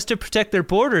just want us to protect their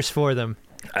borders for them.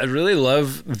 I really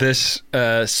love this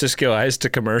Sisko Eyes to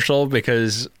commercial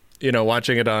because,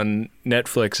 watching it on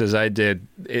Netflix as I did,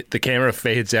 the camera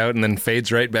fades out and then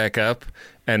fades right back up,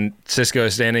 and Sisko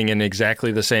is standing in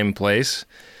exactly the same place.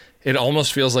 It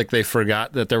almost feels like they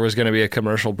forgot that there was going to be a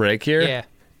commercial break here. Yeah.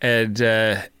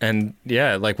 And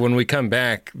like when we come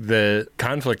back, the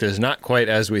conflict is not quite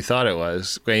as we thought it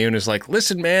was. Wei-Yun is like,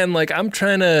 listen, man, like I'm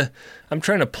trying to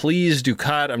please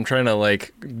Dukat. I'm trying to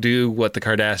like do what the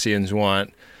Cardassians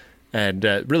want, and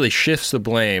really shifts the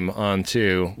blame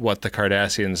onto what the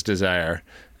Cardassians desire,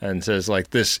 and says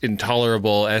like this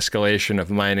intolerable escalation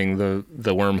of mining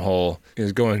the wormhole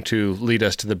is going to lead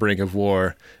us to the brink of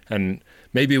war, and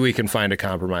maybe we can find a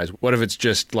compromise. What if it's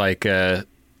just like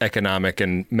economic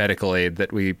and medical aid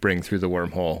that we bring through the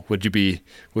wormhole? Would you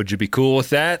be cool with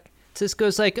that?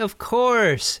 Sisko's like, of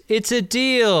course, it's a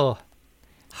deal.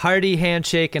 Hearty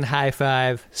handshake and high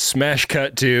five. Smash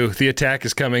cut to the attack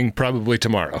is coming probably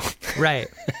tomorrow. Right.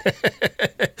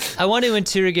 I want to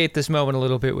interrogate this moment a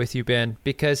little bit with you, Ben,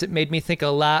 because it made me think a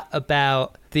lot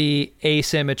about the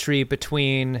asymmetry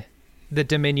between the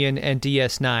Dominion and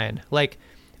DS9. Like,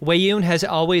 Wei-Yun has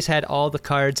always had all the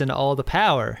cards and all the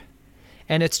power.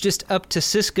 And it's just up to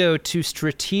Sisko to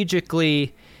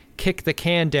strategically kick the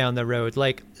can down the road.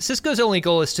 Like, Sisko's only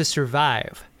goal is to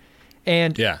survive.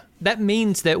 And that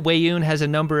means that Wei-Yun has a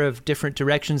number of different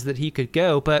directions that he could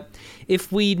go. But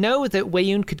if we know that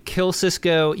Wei-Yun could kill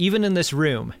Sisko even in this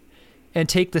room and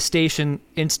take the station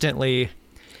instantly,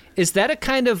 is that a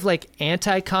kind of like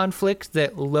anti-conflict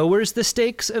that lowers the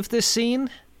stakes of this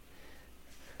scene?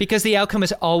 Because the outcome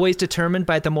is always determined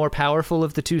by the more powerful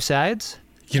of the two sides?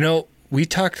 We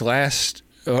talked last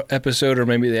episode or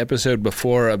maybe the episode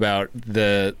before about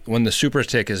when the super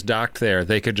tick is docked there,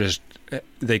 they could just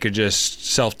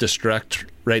self-destruct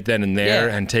right then and there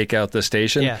and take out the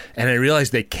station. Yeah. And I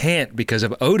realized they can't because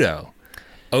of Odo.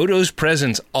 Odo's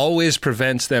presence always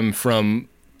prevents them from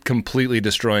completely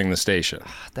destroying the station.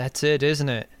 That's it, isn't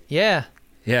it? Yeah.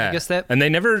 Yeah. I guess that. And they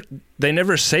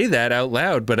never say that out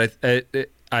loud, but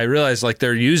I realized like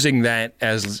they're using that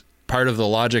as part of the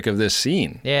logic of this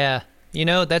scene. Yeah. You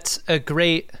know, that's a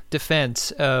great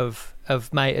defense of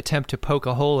my attempt to poke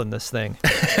a hole in this thing.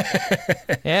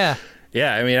 Yeah.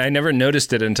 Yeah, I mean, I never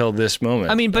noticed it until this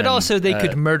moment. I mean, but also they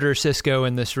could murder Sisko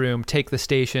in this room, take the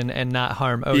station, and not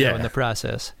harm Odo in the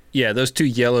process. Yeah, those two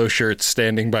yellow shirts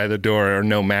standing by the door are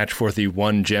no match for the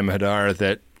one Jem'Hadar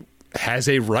that has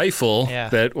a rifle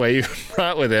that Wayne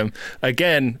brought with him.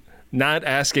 Again, not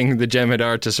asking the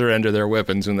Jem'Hadar to surrender their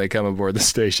weapons when they come aboard the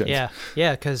station. Yeah,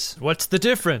 because what's the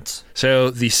difference?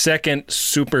 So the second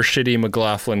super shitty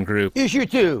McLaughlin group Issue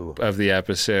 2 of the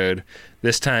episode,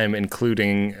 this time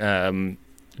including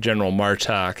General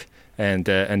Martok, and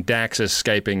Dax is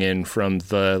Skyping in from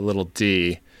the little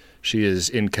D. She is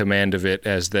in command of it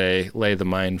as they lay the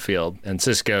minefield. And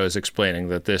Sisko is explaining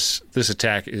that this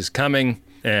attack is coming,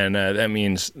 and that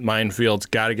means minefields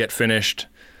got to get finished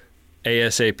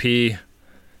ASAP.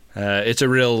 It's a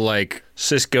real, like,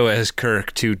 Sisko as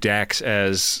Kirk to Dax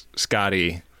as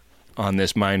Scotty on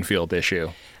this minefield issue.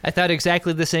 I thought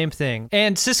exactly the same thing.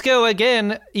 And Sisko,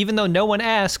 again, even though no one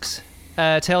asks,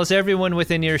 tells everyone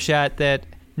within earshot that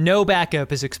no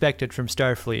backup is expected from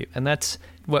Starfleet. And that's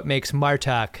what makes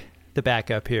Martok the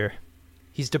backup here.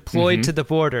 He's deployed to the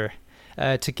border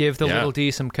to give the little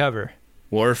D some cover.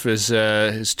 Worf is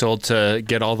told to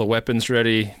get all the weapons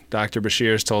ready. Dr.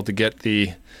 Bashir is told to get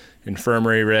the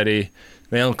infirmary ready.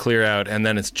 They all clear out, and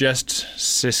then it's just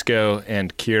Sisko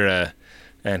and Kira.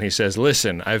 And he says,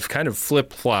 listen, I've kind of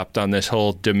flip-flopped on this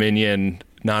whole Dominion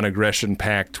non-aggression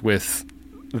pact with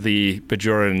the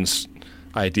Bajorans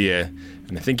idea,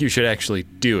 and I think you should actually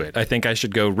do it. I think I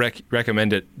should go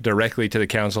recommend it directly to the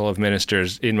Council of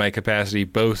Ministers in my capacity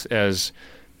both as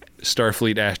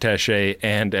Starfleet attaché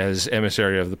and as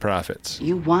emissary of the prophets.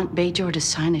 You want Bajor to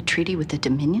sign a treaty with the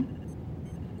Dominion?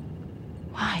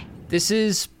 Why? This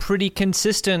is pretty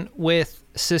consistent with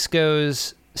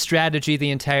Sisko's strategy the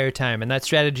entire time, and that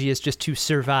strategy is just to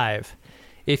survive.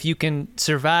 If you can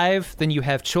survive, then you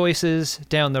have choices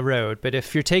down the road. But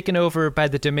if you're taken over by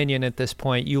the Dominion at this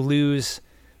point, you lose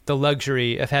the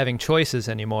luxury of having choices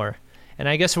anymore. And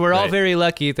I guess we're all very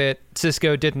lucky that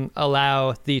Sisko didn't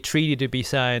allow the treaty to be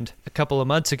signed a couple of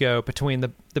months ago between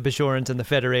the Bajorans and the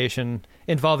Federation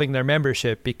involving their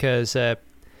membership, because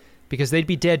they'd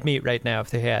be dead meat right now if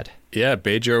they had. Yeah,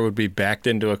 Bajor would be backed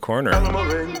into a corner. What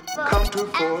are you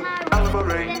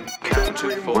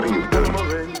doing? What are you doing?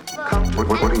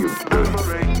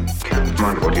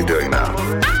 Mind what you're doing now.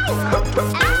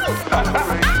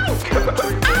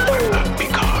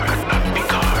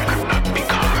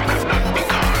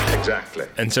 Exactly.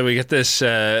 And so we get this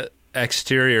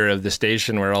exterior of the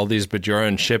station where all these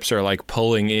Bajoran ships are like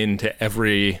pulling into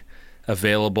every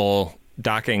available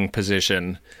docking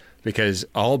position because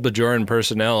all Bajoran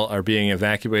personnel are being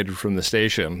evacuated from the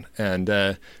station.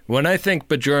 And when I think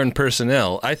Bajoran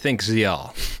personnel, I think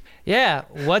Zial. Yeah,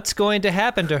 what's going to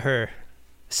happen to her?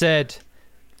 Said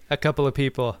a couple of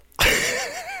people.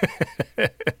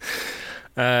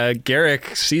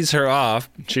 Garrick sees her off.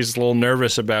 She's a little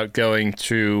nervous about going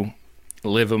to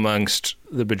live amongst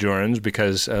the Bajorans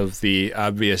because of the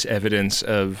obvious evidence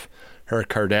of her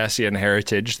Cardassian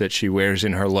heritage that she wears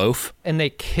in her loaf. And they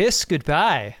kiss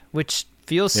goodbye, which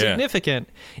feels significant.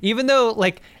 Even though,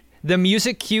 like, the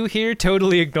music cue here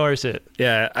totally ignores it.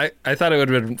 Yeah, I thought it would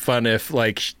have been fun if,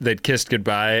 like, they'd kissed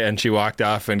goodbye and she walked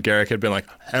off and Garrick had been like,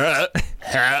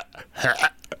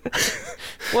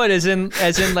 What, as in,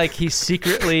 like, he's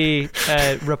secretly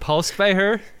repulsed by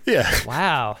her? Yeah.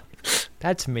 Wow.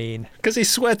 That's mean. Because he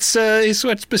sweats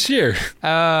Bashir.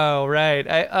 Oh,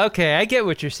 right. Okay, I get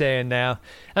what you're saying now.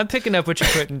 I'm picking up what you're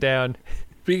putting down.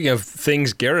 Speaking of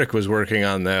things Garrick was working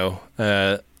on, though,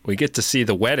 we get to see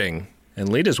the wedding. And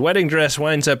Lita's wedding dress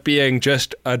winds up being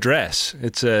just a dress.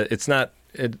 It is not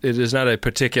a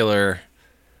particular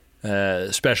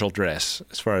special dress,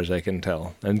 as far as I can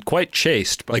tell. And quite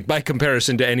chaste, like by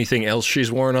comparison to anything else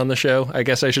she's worn on the show, I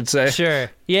guess I should say.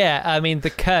 Sure. Yeah, I mean, the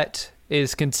cut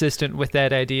is consistent with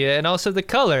that idea, and also the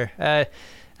color.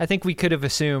 I think we could have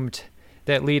assumed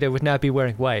that Lita would not be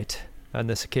wearing white on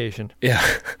this occasion. Yeah.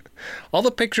 All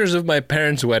the pictures of my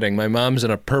parents' wedding, my mom's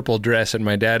in a purple dress and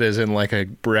my dad is in like a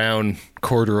brown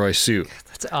corduroy suit.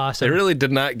 That's awesome. They really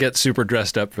did not get super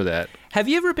dressed up for that. Have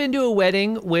you ever been to a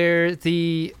wedding where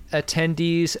the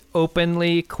attendees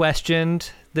openly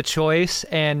questioned the choice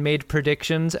and made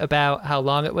predictions about how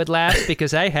long it would last?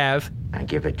 Because I have. I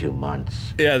give it 2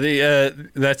 months. Yeah,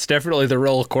 that's definitely the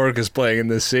role Quark is playing in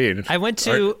this scene. I went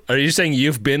to... Are you saying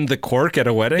you've been the Quark at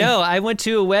a wedding? No, I went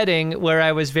to a wedding where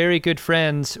I was very good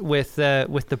friends with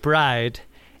the bride,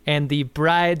 and the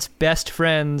bride's best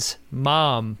friend's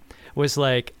mom was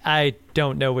like, I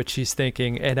don't know what she's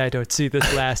thinking, and I don't see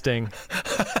this lasting.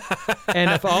 And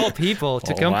of all people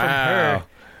to come from her...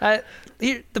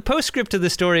 the postscript to the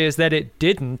story is that it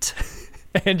didn't,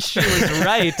 and she was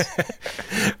right.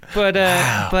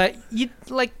 But you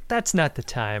that's not the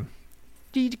time.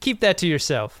 You keep that to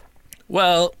yourself.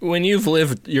 Well, when you've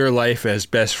lived your life as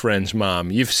best friend's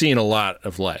mom, you've seen a lot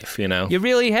of life, you know? You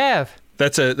really have.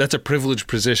 That's a privileged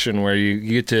position where you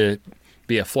get to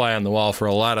be a fly on the wall for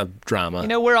a lot of drama. You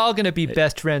know, we're all going to be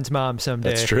best friends' mom someday.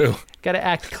 That's true. Got to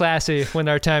act classy when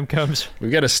our time comes.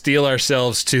 We've got to steel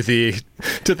ourselves to the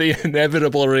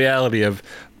inevitable reality of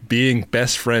being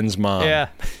best friend's mom. Yeah.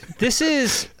 There's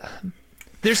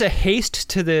a haste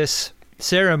to this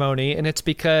ceremony, and it's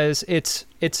because it's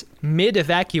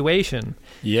mid-evacuation.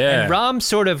 Yeah. And Rom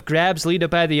sort of grabs Lita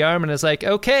by the arm and is like,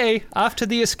 okay, off to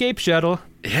the escape shuttle.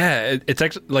 Yeah, it's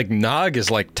actually like Nog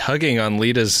is like tugging on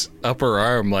Lita's upper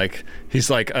arm. Like, he's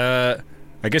like, I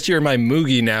guess you're my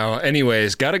Moogie now.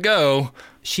 Anyways, gotta go.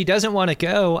 She doesn't want to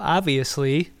go,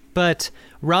 obviously, but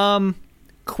Rom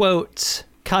quotes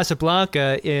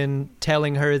Casablanca in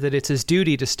telling her that it's his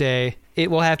duty to stay.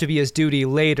 It will have to be his duty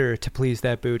later to please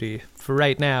that booty. For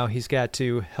right now, he's got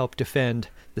to help defend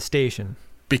the station.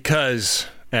 Because,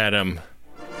 Adam.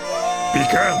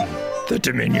 Because the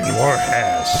Dominion War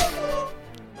has.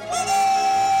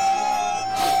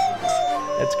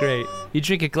 That's great. You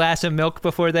drink a glass of milk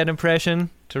before that impression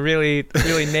to really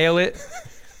nail it.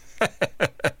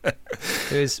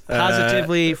 It was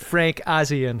positively Frank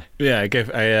Ozian. Yeah,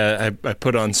 I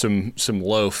put on some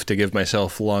loaf to give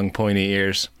myself long pointy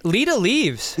ears. Lita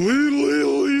leaves.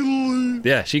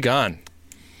 Yeah, she gone,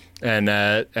 and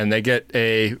they get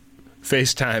a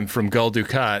FaceTime from Gul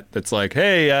Dukat that's like,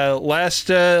 hey, last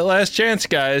chance,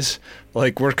 guys.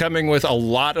 Like, we're coming with a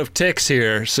lot of ticks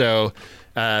here, so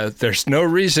there's no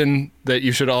reason that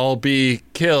you should all be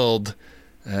killed.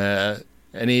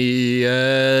 Any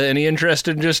interest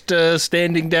in just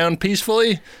standing down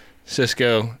peacefully?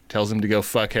 Sisko tells him to go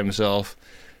fuck himself,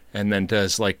 and then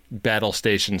does like battle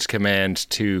stations command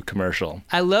to commercial.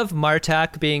 I love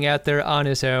Martok being out there on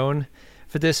his own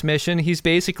for this mission. He's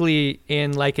basically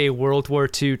in like a World War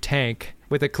II tank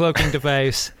with a cloaking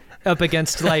device up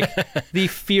against like the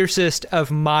fiercest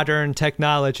of modern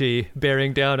technology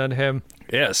bearing down on him.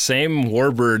 Yeah, same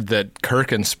warbird that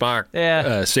Kirk and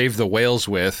Spock saved the whales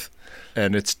with,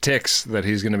 and it's ticks that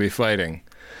he's going to be fighting.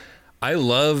 I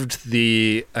loved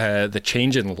the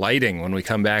change in lighting when we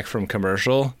come back from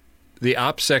commercial. The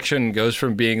ops section goes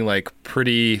from being like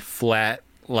pretty flat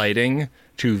lighting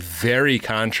to very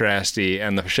contrasty,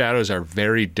 and the shadows are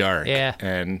very dark. Yeah,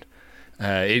 and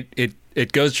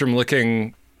it goes from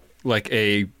looking like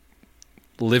a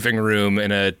living room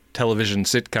in a television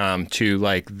sitcom to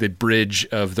like the bridge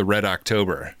of the Red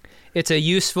October. It's a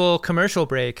useful commercial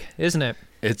break, isn't it?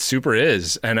 It super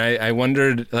is. And I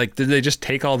wondered, like, did they just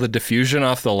take all the diffusion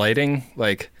off the lighting?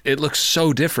 Like, it looks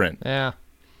so different. Yeah.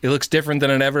 It looks different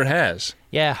than it ever has.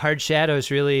 Yeah, hard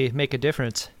shadows really make a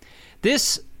difference.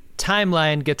 This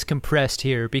timeline gets compressed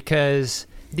here because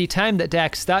the time that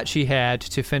Dax thought she had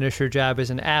to finish her job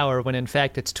is an hour, when in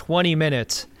fact it's 20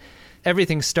 minutes.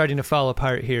 Everything's starting to fall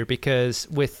apart here because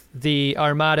with the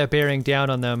Armada bearing down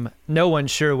on them, no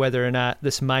one's sure whether or not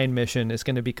this mine mission is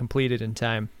going to be completed in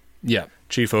time. Yeah.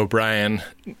 Chief O'Brien,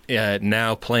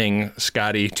 now playing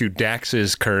Scotty to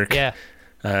Dax's Kirk,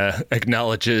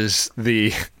 acknowledges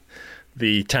the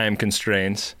time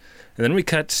constraints. And then we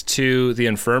cut to the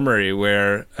infirmary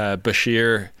where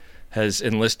Bashir has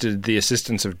enlisted the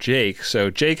assistance of Jake. So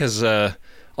Jake has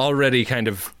already kind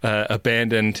of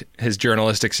abandoned his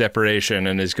journalistic separation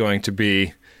and is going to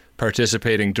be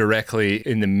participating directly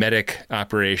in the medic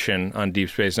operation on Deep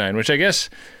Space Nine, which I guess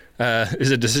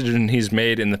is a decision he's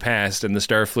made in the past, and the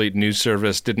Starfleet News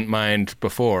Service didn't mind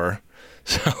before.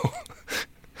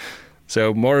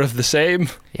 So more of the same?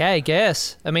 Yeah, I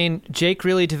guess. I mean, Jake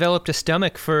really developed a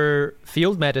stomach for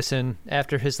field medicine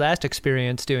after his last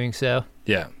experience doing so.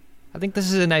 Yeah. I think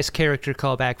this is a nice character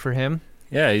callback for him.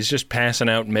 Yeah, he's just passing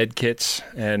out med kits,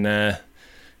 and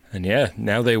yeah,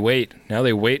 now they wait. Now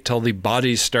they wait till the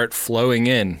bodies start flowing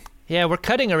in. Yeah, we're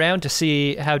cutting around to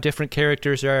see how different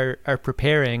characters are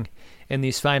preparing in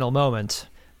these final moments.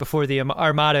 Before the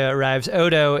Armada arrives,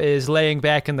 Odo is laying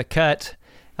back in the cut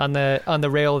on the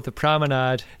rail of the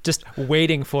promenade, just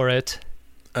waiting for it.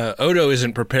 Odo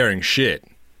isn't preparing shit.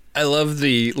 I love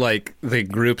the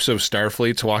groups of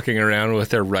Starfleets walking around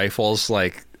with their rifles,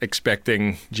 like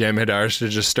expecting Jem'Hadars to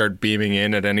just start beaming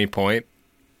in at any point.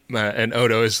 And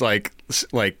Odo is like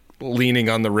leaning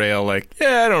on the rail, like,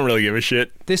 yeah, I don't really give a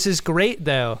shit. This is great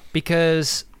though,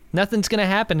 because nothing's gonna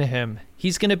happen to him.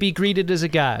 He's gonna be greeted as a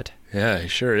god. Yeah, he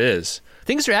sure is.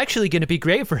 Things are actually gonna be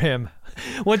great for him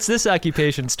once this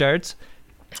occupation starts.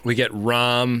 We get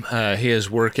Rom. He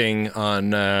is working on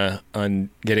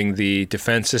getting the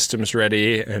defense systems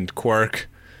ready, and Quark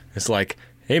is like,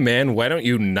 "Hey, man, why don't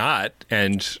you not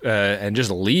and just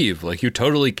leave? Like, you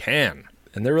totally can."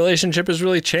 And their relationship has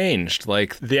really changed.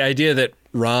 Like, the idea that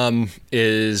Rom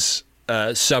is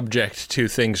subject to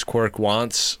things Quark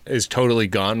wants is totally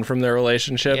gone from their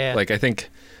relationship. Yeah. Like, I think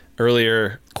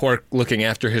earlier, Quark looking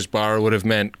after his bar would have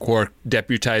meant Quark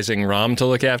deputizing Rom to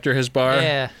look after his bar.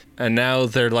 Yeah. And now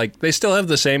they're like, they still have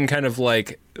the same kind of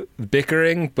like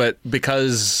bickering, but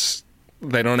because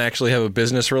they don't actually have a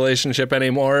business relationship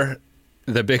anymore,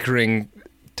 the bickering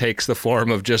takes the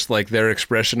form of just like their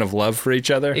expression of love for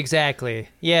each other. Exactly.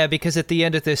 Yeah, because at the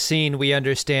end of this scene, we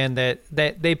understand that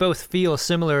they both feel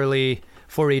similarly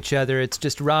for each other. It's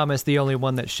just Rom is the only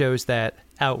one that shows that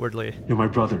outwardly. You're my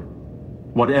brother.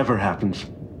 Whatever happens,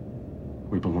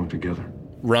 we belong together.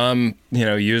 Rom,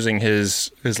 using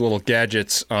his little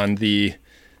gadgets on the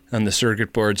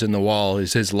circuit boards in the wall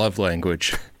is his love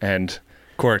language, and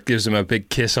Quark gives him a big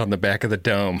kiss on the back of the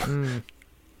dome.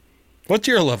 What's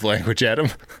your love language, Adam?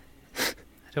 I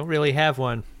don't really have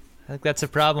one. I think that's a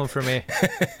problem for me.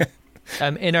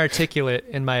 I'm inarticulate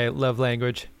in my love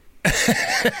language.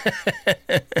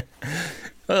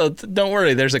 Well, don't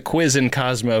worry. There's a quiz in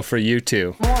Cosmo for you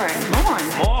two.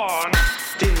 Morn.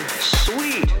 Dear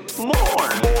sweet.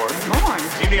 Morn.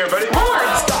 Evening, everybody.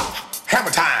 Stop. Hammer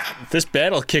time. This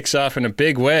battle kicks off in a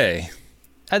big way.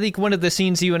 I think one of the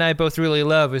scenes you and I both really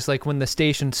love is like when the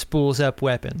station spools up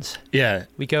weapons. Yeah.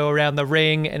 We go around the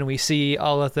ring and we see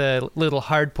all of the little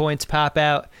hard points pop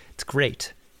out. It's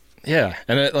great. Yeah.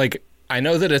 And I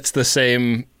know that it's the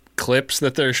same clips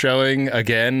that they're showing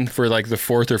again for like the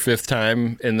fourth or fifth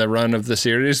time in the run of the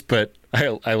series, but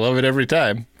I love it every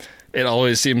time. It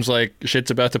always seems like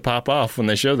shit's about to pop off when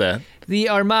they show that. The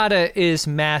Armada is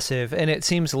massive, and it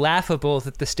seems laughable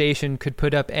that the station could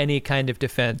put up any kind of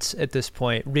defense at this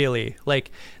point, really.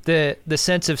 Like, the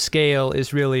sense of scale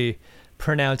is really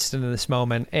pronounced in this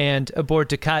moment. And aboard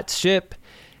Dukat's ship,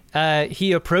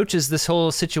 he approaches this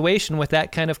whole situation with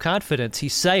that kind of confidence.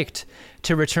 He's psyched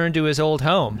to return to his old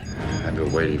home. I've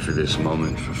been waiting for this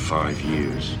moment for 5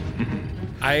 years.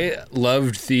 I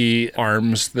loved the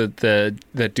arms that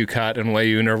Dukat and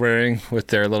Weyoun are wearing with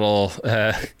their little,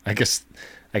 I guess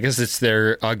it's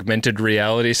their augmented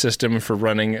reality system for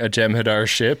running a Jem'Hadar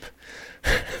ship.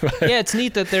 Yeah, it's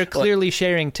neat that they're clearly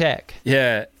sharing tech.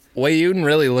 Yeah, Weyoun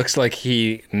really looks like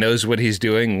he knows what he's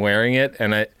doing wearing it,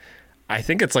 and I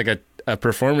think it's like a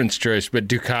performance choice, but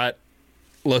Dukat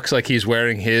looks like he's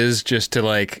wearing his just to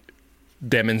like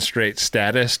demonstrate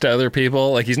status to other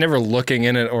people. Like, he's never looking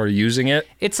in it or using it.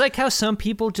 It's like how some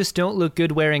people just don't look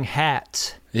good wearing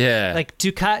hats. Yeah. Like,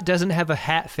 Dukat doesn't have a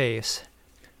hat face.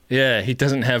 Yeah, he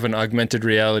doesn't have an augmented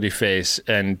reality face,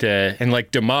 and like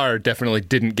Damar definitely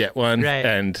didn't get one. Right.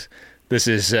 And this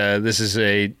is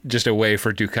just a way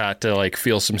for Dukat to like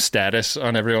feel some status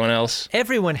on everyone else.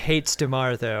 Everyone hates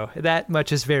Damar, though. That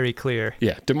much is very clear.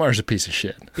 Yeah, Damar's a piece of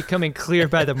shit. Becoming clear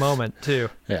by the moment, too.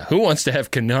 Yeah, who wants to have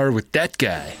Kanar with that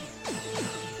guy?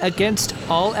 Against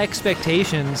all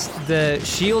expectations, the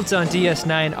shields on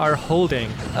DS9 are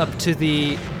holding up to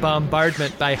the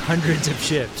bombardment by hundreds of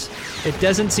ships. It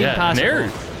doesn't seem possible.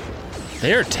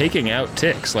 They are taking out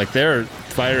ticks. Like, they're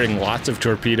firing lots of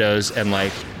torpedoes, and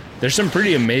like, there's some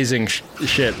pretty amazing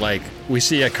shit. Like, we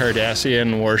see a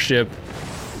Cardassian warship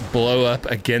blow up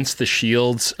against the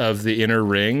shields of the inner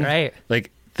ring. Right. Like,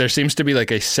 there seems to be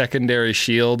like a secondary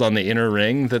shield on the inner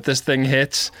ring that this thing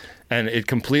hits, and it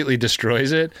completely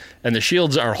destroys it. And the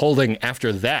shields are holding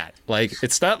after that. Like,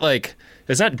 it's not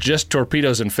just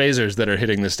torpedoes and phasers that are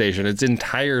hitting the station. It's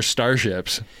entire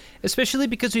starships. Especially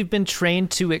because we've been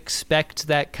trained to expect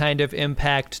that kind of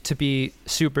impact to be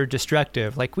super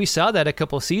destructive. Like, we saw that a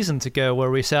couple seasons ago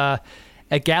where we saw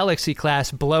a Galaxy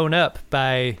class blown up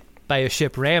by a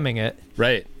ship ramming it.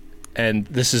 Right. And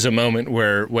this is a moment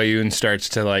where Weyoun starts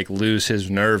to like lose his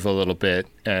nerve a little bit,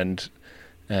 and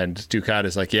Dukat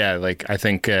is like, yeah, like, I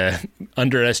think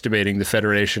underestimating the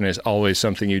Federation is always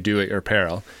something you do at your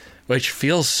peril. which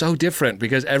feels so different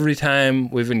because every time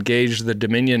we've engaged the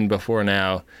Dominion before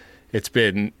now, it's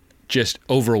been just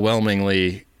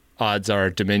overwhelmingly odds are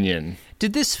Dominion.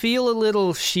 Did this feel a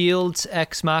little Shield's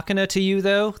ex machina to you,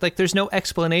 though? Like, there's no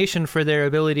explanation for their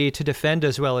ability to defend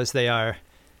as well as they are.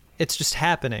 It's just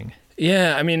happening.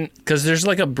 Yeah, I mean, because there's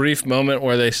like a brief moment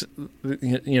where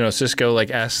Sisko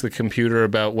like asks the computer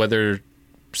about whether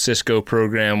Sisko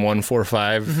program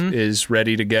 145 is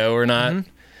ready to go or not.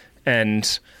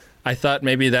 And I thought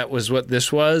maybe that was what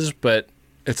this was, but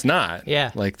it's not.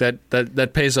 Yeah. Like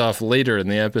that pays off later in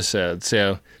the episode.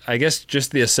 So I guess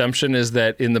just the assumption is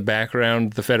that in the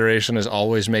background, the Federation is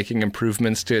always making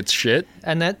improvements to its shit.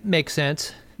 And that makes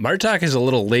sense. Martok is a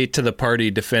little late to the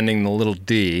party defending the little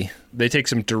D. They take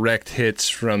some direct hits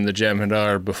from the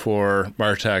Jem'Hadar before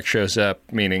Martok shows up,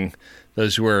 meaning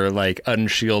those were like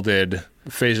unshielded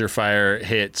phaser fire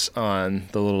hits on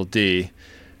the little D.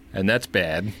 And that's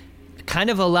bad. Kind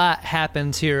of a lot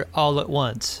happens here all at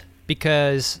once.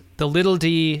 Because the little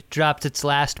D dropped its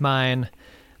last mine,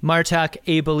 Martok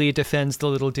ably defends the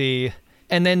little D,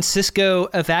 and then Sisko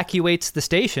evacuates the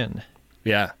station.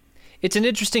 Yeah. It's an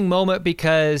interesting moment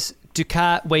because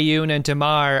Dukat, Weyoun, and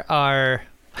Damar are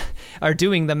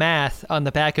doing the math on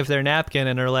the back of their napkin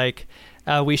and are like,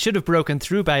 we should have broken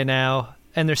through by now,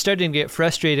 and they're starting to get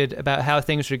frustrated about how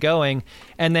things are going,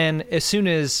 and then as soon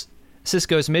as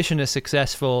Sisko's mission is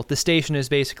successful, the station is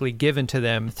basically given to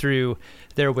them through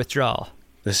their withdrawal.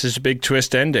 This is a big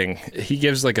twist ending. He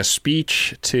gives like a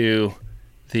speech to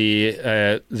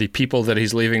the people that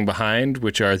he's leaving behind,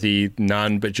 which are the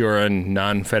non-Bajoran,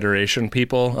 non-Federation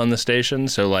people on the station.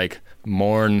 So like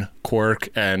Morn, Quark,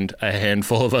 and a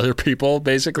handful of other people,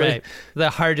 basically. Right. The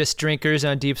hardest drinkers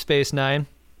on Deep Space Nine.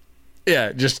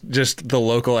 Yeah, just the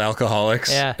local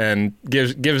alcoholics. Yeah. And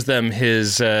gives them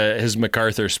his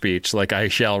MacArthur speech, like, I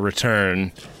shall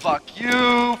return. Fuck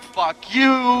you, fuck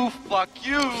you, fuck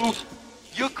you.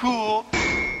 You're cool.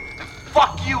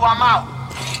 Fuck you, I'm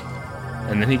out.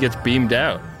 And then he gets beamed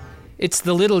out. It's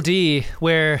the little D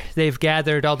where they've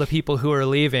gathered all the people who are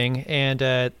leaving, and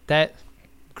that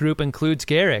group includes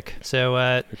Garrick.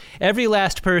 So every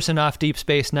last person off Deep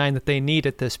Space Nine that they need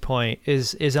at this point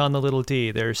is on the little D.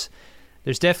 There's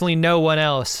definitely no one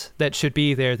else that should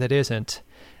be there that isn't.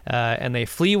 And they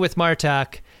flee with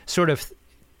Martok, sort of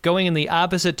going in the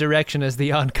opposite direction as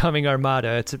the oncoming armada.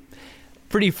 It's a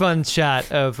pretty fun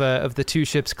shot of the two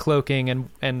ships cloaking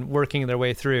and working their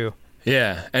way through.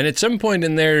 Yeah, and at some point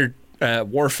in there,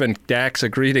 Worf and Dax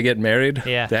agree to get married.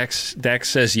 Yeah. Dax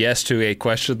says yes to a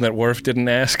question that Worf didn't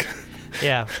ask.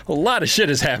 Yeah. A lot of shit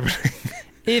is happening.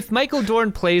 If Michael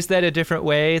Dorn plays that a different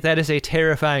way, that is a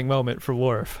terrifying moment for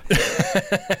Worf.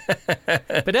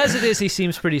 But as it is, he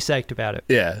seems pretty psyched about it.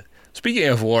 Yeah. Speaking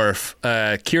of Worf,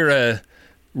 Kira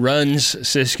runs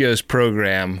Sisko's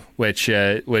program, which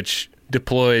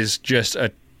deploys just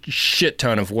a shit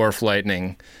ton of Worf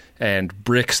lightning and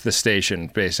bricks the station,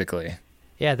 basically.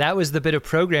 Yeah, that was the bit of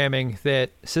programming that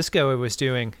Sisko was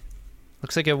doing.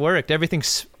 Looks like it worked.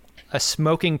 Everything's a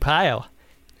smoking pile.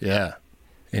 Yeah.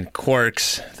 In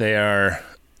Quarks, they are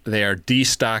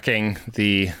destocking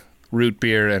the root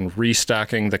beer and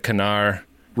restocking the Kanar.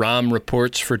 Rom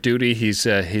reports for duty. He's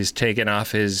taken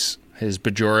off his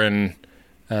Bajoran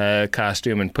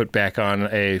costume and put back on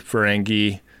a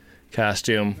Ferengi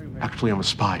costume. Actually, I'm a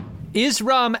spy. Is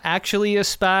Rom actually a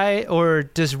spy, or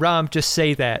does Rom just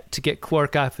say that to get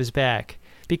Quark off his back?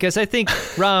 Because I think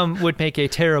Rom would make a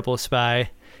terrible spy,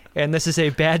 and this is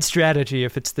a bad strategy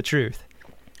if it's the truth.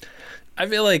 I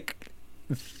feel like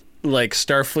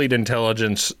Starfleet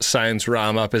intelligence signs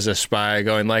Rom up as a spy,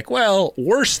 going like, well,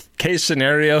 worst case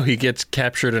scenario, he gets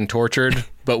captured and tortured,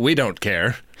 but we don't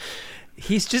care.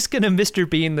 He's just going to Mr.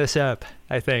 Bean this up,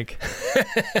 I think.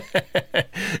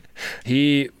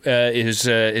 He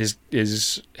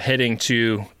is heading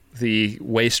to the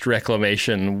waste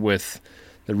reclamation with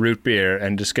the root beer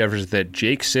and discovers that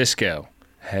Jake Sisko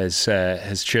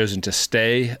has chosen to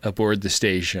stay aboard the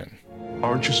station.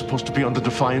 Aren't you supposed to be on the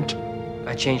Defiant?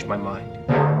 I changed my mind.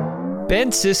 Ben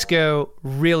Sisko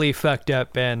really fucked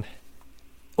up, Ben.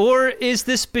 Or is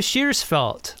this Bashir's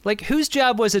fault? Like, whose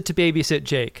job was it to babysit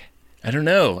Jake? I don't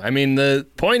know. I mean, the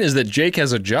point is that Jake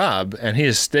has a job, and he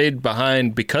has stayed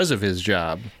behind because of his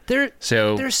job. There's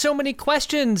so many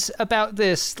questions about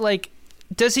this. Like,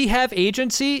 does he have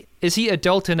agency? Is he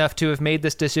adult enough to have made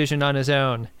this decision on his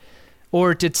own?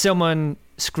 Or did someone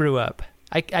screw up?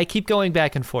 I keep going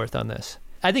back and forth on this.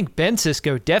 I think Ben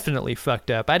Sisko definitely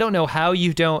fucked up. I don't know how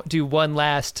you don't do one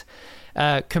last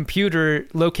computer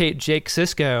locate Jake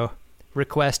Sisko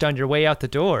request on your way out the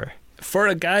door. For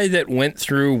a guy that went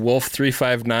through Wolf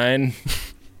 359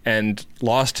 and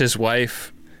lost his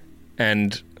wife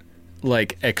and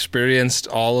like experienced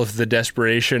all of the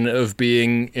desperation of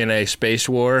being in a space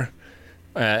war,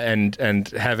 and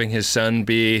having his son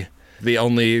be the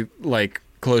only like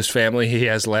close family he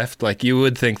has left, like you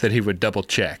would think that he would double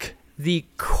check. The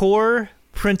core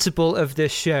principle of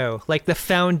this show, like the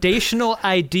foundational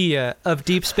idea of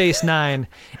Deep Space Nine,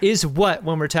 is what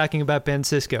when we're talking about Ben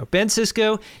Sisko? Ben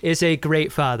Sisko is a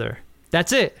great father.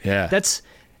 That's it. Yeah. That's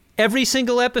every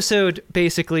single episode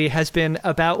basically has been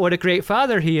about what a great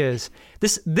father he is.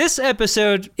 This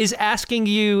episode is asking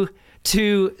you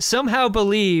to somehow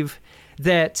believe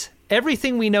that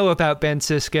everything we know about Ben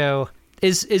Sisko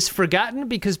is forgotten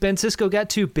because Ben Sisko got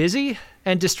too busy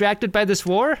and distracted by this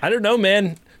war? I don't know,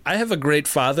 man. I have a great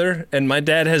father, and my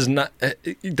dad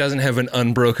doesn't have an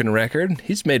unbroken record.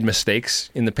 He's made mistakes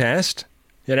in the past,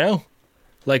 you know?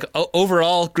 Like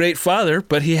overall great father,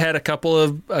 but he had a couple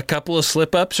of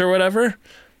slip-ups or whatever.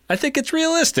 I think it's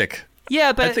realistic.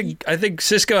 Yeah, but I think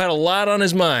Sisko had a lot on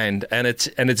his mind, and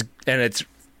it's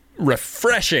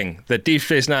refreshing that Deep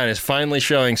Space Nine is finally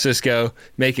showing Sisko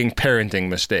making parenting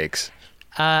mistakes.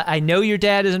 I know your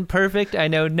dad isn't perfect. I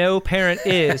know no parent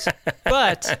is.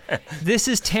 But this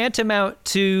is tantamount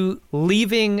to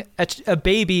leaving a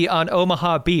baby on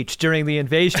Omaha Beach during the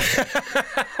invasion.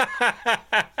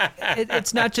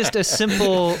 It's not just a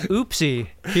simple oopsie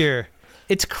here.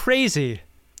 It's crazy.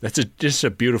 That's just a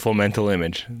beautiful mental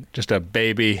image. Just a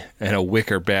baby and a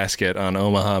wicker basket on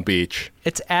Omaha Beach.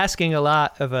 It's asking a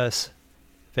lot of us,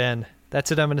 Ben.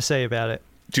 That's what I'm going to say about it.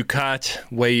 Dukat,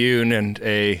 Weyoun, and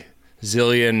a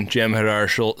zillion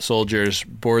Jem'Hadar soldiers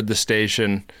board the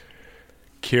station.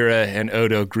 Kira and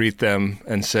Odo greet them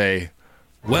and say,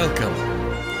 "Welcome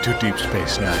to Deep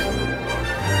Space Nine."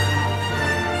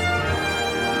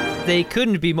 They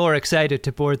couldn't be more excited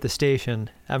to board the station.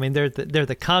 I mean, they're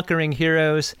the conquering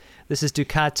heroes. This is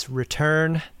Dukat's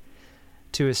return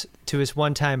to his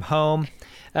one-time home.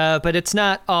 But it's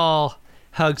not all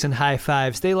hugs and high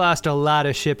fives. They lost a lot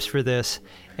of ships for this,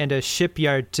 and a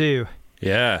shipyard too.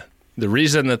 Yeah. The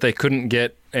reason that they couldn't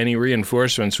get any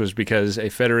reinforcements was because a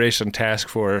Federation task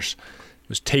force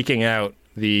was taking out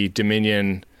the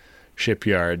Dominion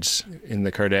shipyards in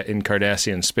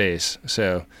Cardassian space.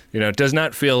 So, it does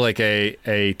not feel like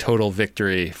a total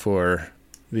victory for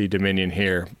the Dominion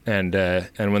here. And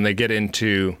when they get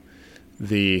into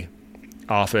the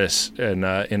office and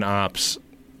in ops,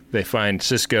 they find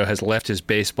Sisko has left his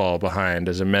baseball behind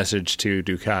as a message to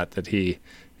Dukat that he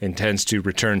intends to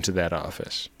return to that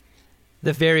office.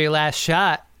 The very last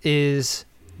shot is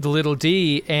the Little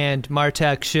D and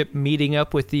Martak's ship meeting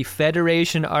up with the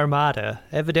Federation Armada.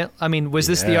 Was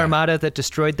this the Armada that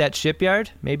destroyed that shipyard?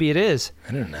 Maybe it is.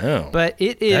 I don't know. But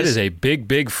it is. That is a big,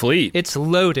 big fleet. It's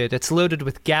loaded. It's loaded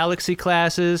with Galaxy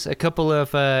classes, a couple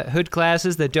of Hood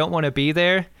classes that don't want to be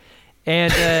there,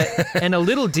 and and a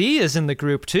Little D is in the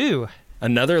group too.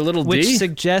 Another Little D? Which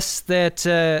suggests that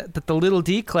the Little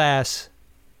D class,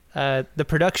 the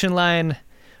production line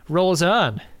rolls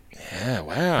on. Yeah,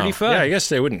 wow. Pretty fun. Yeah, I guess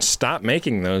they wouldn't stop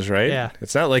making those, right? Yeah.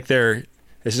 It's not like they're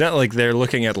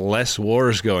looking at less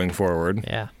wars going forward.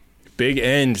 Yeah. Big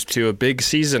end to a big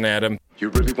season, Adam. You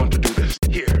really want to do this?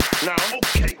 Here, now,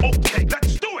 okay,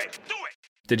 let's do it!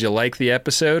 Did you like the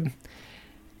episode?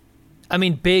 I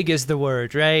mean, big is the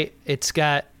word, right? It's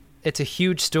a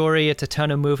huge story. It's a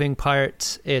ton of moving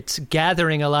parts. It's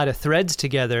gathering a lot of threads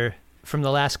together from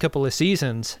the last couple of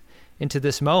seasons into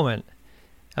this moment.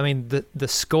 I mean, the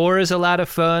score is a lot of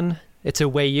fun. It's a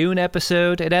Weyoun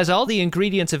episode. It has all the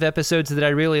ingredients of episodes that I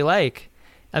really like.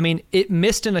 I mean, it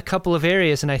missed in a couple of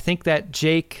areas, and I think that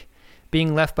Jake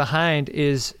being left behind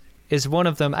is one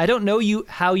of them. I don't know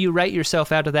how you write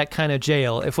yourself out of that kind of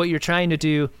jail. If what you're trying to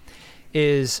do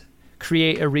is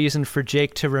create a reason for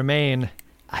Jake to remain,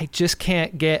 I just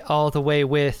can't get all the way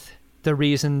with the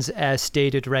reasons as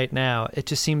stated right now. It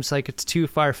just seems like it's too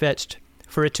far-fetched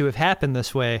for it to have happened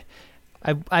this way.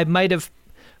 I might have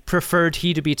preferred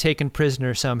he to be taken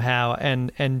prisoner somehow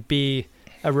and be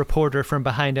a reporter from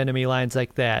behind enemy lines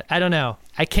like that. I don't know.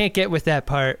 I can't get with that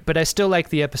part, but I still like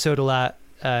the episode a lot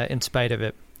in spite of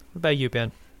it. What about you,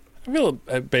 Ben? I feel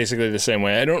basically the same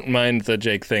way. I don't mind the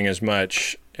Jake thing as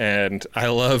much, and I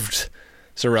loved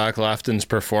Sirach Lofton's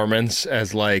performance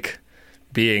as like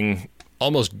being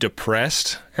almost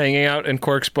depressed hanging out in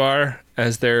Quark's bar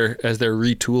as they're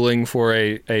retooling for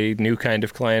a new kind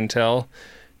of clientele.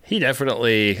 He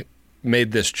definitely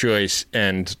made this choice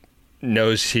and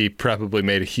knows he probably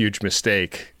made a huge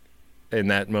mistake in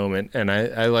that moment, and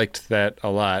I liked that a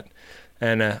lot.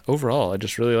 And overall, I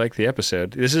just really like the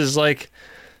episode. This is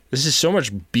so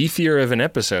much beefier of an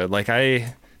episode. Like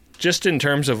just in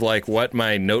terms of like what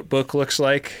my notebook looks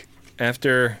like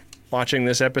after watching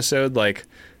this episode. Like,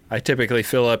 I typically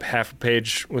fill up half a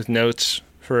page with notes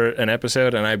for an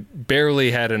episode, and I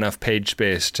barely had enough page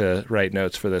space to write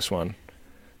notes for this one.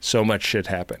 So much shit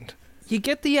happened. You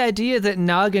get the idea that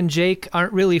Nog and Jake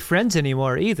aren't really friends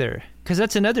anymore either, because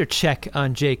that's another check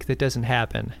on Jake that doesn't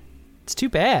happen. It's too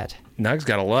bad. Nog's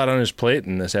got a lot on his plate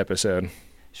in this episode.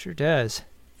 Sure does.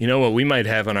 You know what we might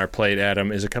have on our plate,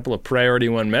 Adam, is a couple of Priority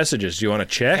 1 messages. Do you want to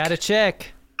check? Gotta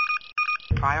check.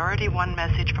 Priority 1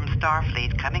 message from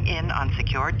Starfleet coming in on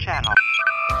secured channel.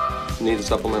 Need a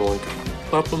supplemental income.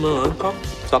 Supplemental income?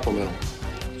 Supplemental.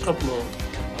 Supplemental.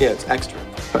 Yeah, it's extra.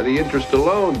 The interest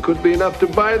alone could be enough to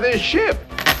buy this ship.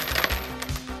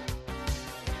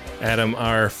 Adam,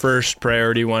 our first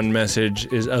Priority 1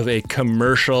 message is of a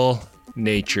commercial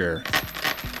nature.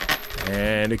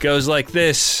 And it goes like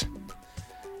this.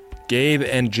 Gabe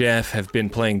and Jeff have been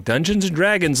playing Dungeons &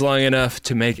 Dragons long enough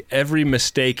to make every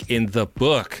mistake in the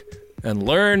book and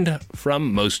learned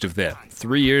from most of them.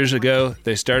 3 years ago,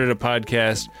 they started a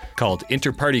podcast called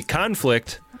Interparty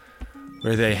Conflict,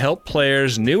 where they help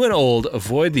players new and old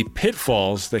avoid the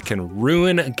pitfalls that can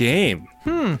ruin a game.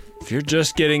 If you're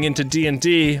just getting into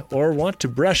D&D or want to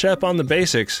brush up on the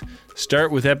basics, start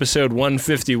with episode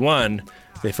 151.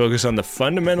 They focus on the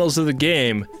fundamentals of the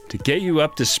game to get you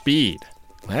up to speed.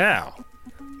 Wow.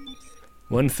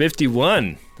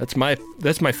 151. That's my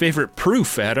favorite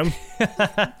proof, Adam.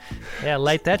 Yeah,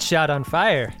 light that shot on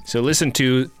fire. So listen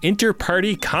to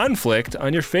Interparty Conflict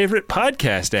on your favorite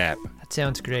podcast app. That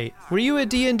sounds great. Were you a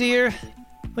D&Der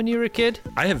when you were a kid?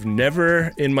 I have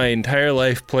never in my entire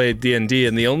life played D&D,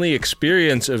 and the only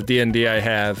experience of D&D I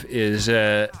have is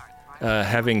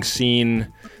having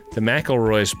seen the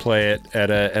McElroys play it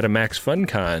at a Max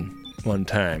FunCon one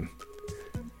time.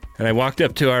 And I walked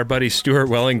up to our buddy Stuart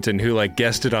Wellington, who like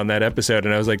guested on that episode,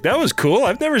 and I was like, that was cool.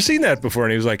 I've never seen that before.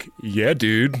 And he was like, yeah,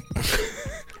 dude.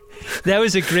 That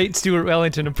was a great Stuart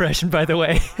Wellington impression, by the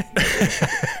way.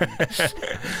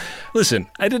 Listen,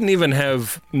 I didn't even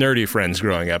have nerdy friends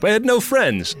growing up. I had no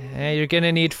friends. You're going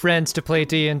to need friends to play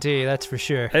D&D, that's for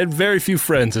sure. I had very few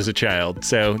friends as a child,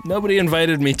 so nobody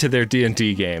invited me to their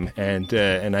D&D game, and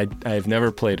I've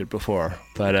never played it before.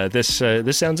 But this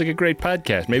sounds like a great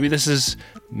podcast. Maybe this is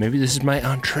my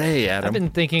entree, Adam. I've been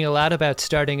thinking a lot about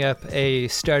starting up a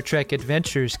Star Trek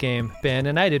Adventures game, Ben,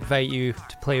 and I'd invite you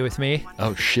to play with me.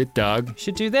 Oh, shit, dog.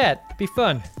 Should do that. Be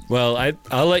fun. Well,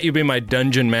 I'll let you be my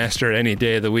dungeon master any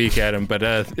day of the week, Adam, but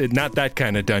not that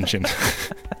kind of dungeon.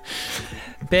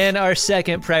 Ben, our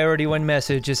second Priority 1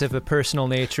 message is of a personal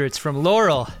nature. It's from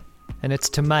Laurel, and it's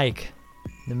to Mike.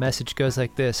 The message goes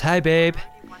like this. Hi, babe.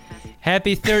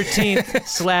 Happy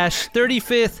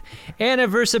 13th/35th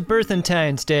anniversary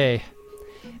Birthentine's Day.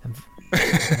 I'm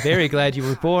very glad you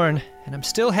were born, and I'm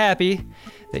still happy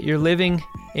that you're living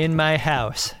in my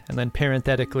house. And then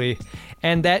parenthetically,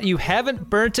 and that you haven't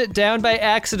burnt it down by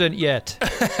accident yet.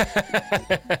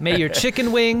 May your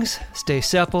chicken wings stay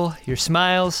supple, your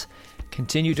smiles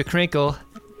continue to crinkle,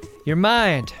 your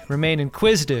mind remain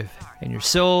inquisitive, and your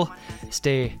soul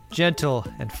stay gentle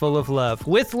and full of love.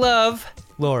 With love,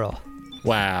 Laurel.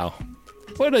 Wow.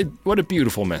 What a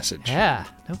beautiful message. Yeah,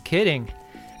 no kidding.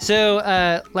 So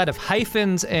a lot of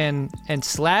hyphens and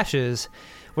slashes.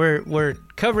 We're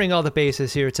covering all the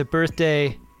bases here. It's a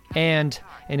birthday and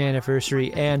an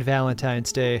anniversary and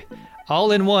Valentine's Day.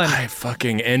 All in one. I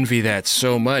fucking envy that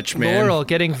so much, man. Laurel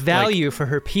getting value for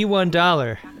her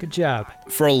P1. Good job.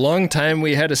 For a long time,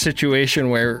 we had a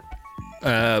situation where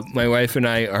my wife and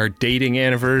I, our dating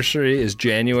anniversary is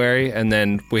January, and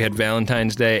then we had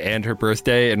Valentine's Day and her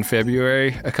birthday in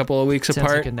February, a couple of weeks apart.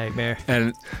 Sounds like a nightmare.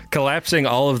 And collapsing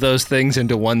all of those things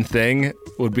into one thing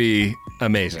would be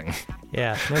amazing.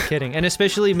 Yeah, no kidding. And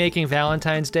especially making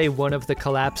Valentine's Day one of the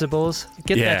collapsibles.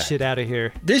 Get that shit out of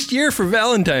here. This year for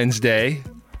Valentine's Day,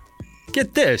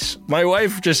 get this. My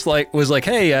wife just was like,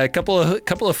 hey, a couple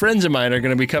of friends of mine are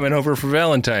going to be coming over for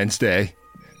Valentine's Day.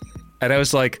 And I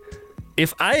was like,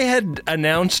 if I had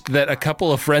announced that a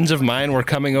couple of friends of mine were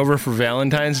coming over for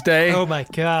Valentine's Day... Oh my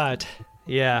God.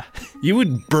 Yeah. You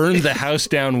would burn the house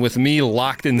down with me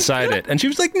locked inside it. And she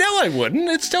was like, no, I wouldn't.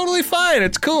 It's totally fine.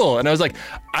 It's cool. And I was like,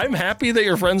 I'm happy that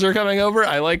your friends are coming over.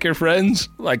 I like your friends.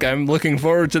 Like, I'm looking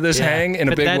forward to this hang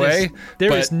in a big way.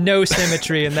 There is no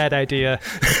symmetry in that idea.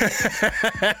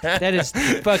 That is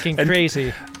fucking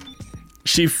crazy.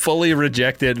 She fully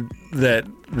rejected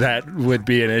that would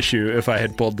be an issue if I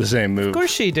had pulled the same move. Of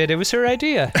course she did. It was her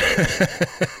idea.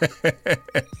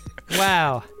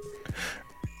 Wow.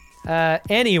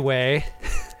 Anyway,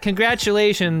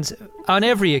 congratulations on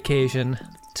every occasion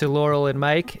to Laurel and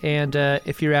Mike. And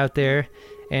if you're out there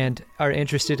and are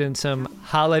interested in some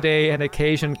holiday and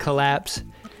occasion collapse,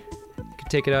 you can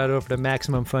take it out over to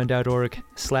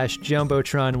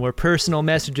MaximumFun.org/Jumbotron, where personal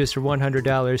messages are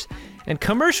 $100, and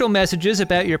commercial messages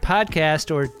about your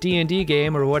podcast or D&D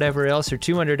game or whatever else are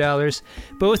 $200,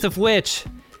 both of which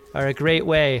are a great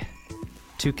way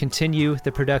to continue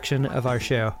the production of our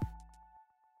show.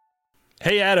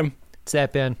 Hey, Adam. What's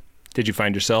that, Ben? Did you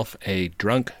find yourself a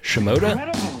drunk Shimoda?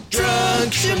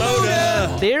 Drunk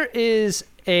Shimoda! There is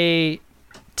a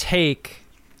take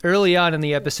early on in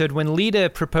the episode when Lita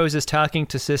proposes talking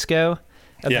to Sisko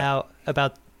about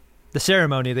the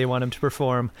ceremony they want him to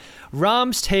perform.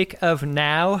 Rom's take of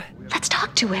now. Let's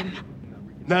talk to him.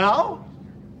 Now?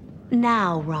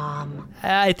 Now, Rom.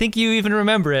 I think you even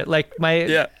remember it. Like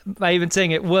my even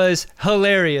saying it was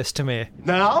hilarious to me.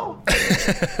 Now?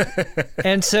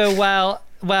 And so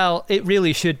while it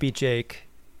really should be Jake,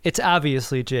 it's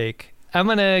obviously Jake. I'm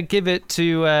gonna give it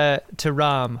to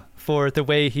Rom for the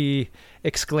way he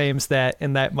exclaims that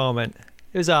in that moment.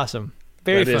 It was awesome.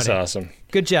 Very funny. That is awesome.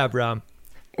 Good job, Rom.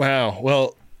 Wow.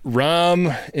 Well,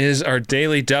 Rom is our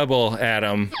daily double,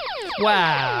 Adam.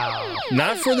 Wow.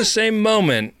 Not for the same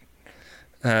moment,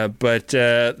 but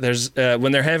there's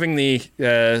when they're having the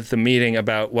meeting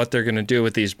about what they're going to do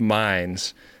with these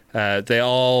mines, they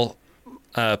all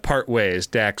part ways,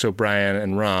 Dax, O'Brien,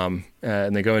 and Rom,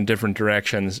 and they go in different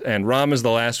directions. And Rom is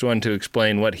the last one to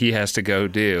explain what he has to go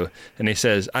do. And he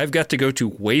says, I've got to go to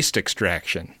waste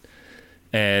extraction.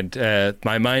 And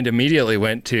my mind immediately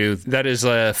went to, that is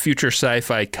a future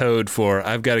sci-fi code for,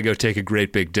 I've got to go take a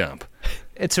great big dump.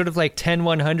 It's sort of like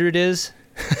 10-100 is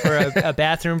for a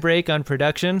bathroom break on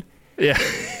production. Yeah.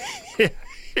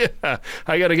 Yeah,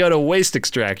 I got to go to waste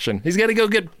extraction. He's got to go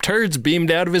get turds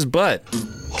beamed out of his butt.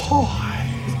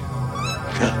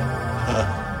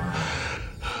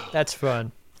 That's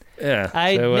fun. Yeah.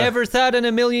 I never thought in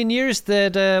a million years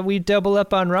that we'd double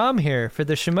up on Rom here for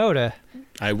the Shimoda.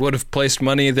 I would have placed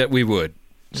money that we would.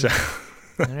 So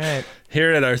all right.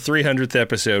 Here at our 300th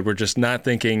episode, we're just not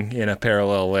thinking in a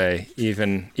parallel way,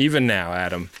 even now,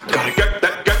 Adam. Gotta get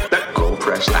that. Go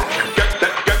press that. Get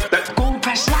that. Go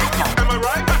press that. Am I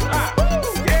right?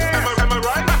 Yeah. Am I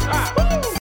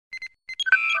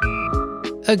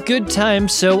right? A good time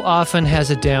so often has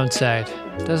a downside,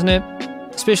 doesn't it?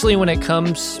 Especially when it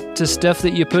comes to stuff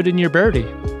that you put in your birdie.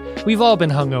 We've all been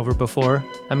hungover before.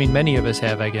 I mean, many of us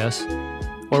have, I guess.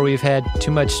 Or we've had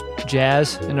too much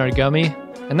jazz in our gummy.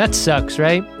 And that sucks,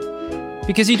 right?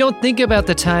 Because you don't think about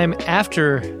the time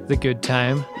after the good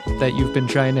time that you've been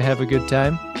trying to have a good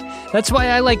time. That's why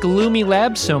I like Lumi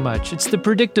Labs so much. It's the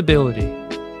predictability.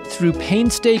 Through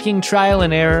painstaking trial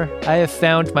and error, I have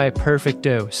found my perfect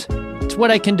dose. It's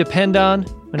what I can depend on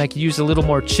when I could use a little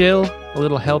more chill, a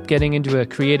little help getting into a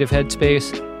creative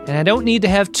headspace, and I don't need to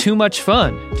have too much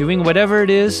fun doing whatever it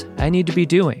is I need to be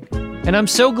doing. And I'm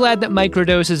so glad that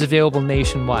microdose is available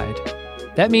nationwide.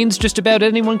 That means just about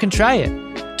anyone can try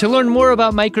it. To learn more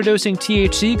about microdosing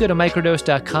THC, go to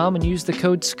microdose.com and use the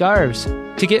code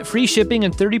SCARVES to get free shipping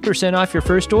and 30% off your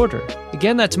first order.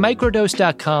 Again, that's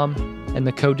microdose.com and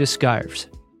the code is SCARVES.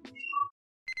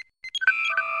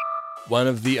 One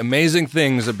of the amazing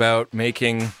things about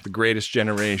making The Greatest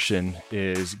Generation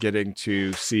is getting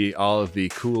to see all of the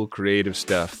cool creative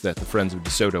stuff that the Friends of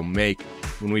DeSoto make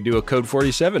when we do a Code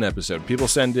 47 episode. People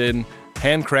send in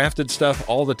handcrafted stuff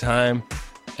all the time,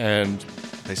 and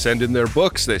they send in their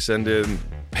books, they send in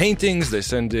paintings, they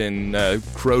send in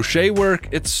crochet work.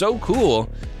 It's so cool.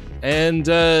 And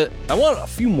I want a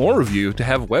few more of you to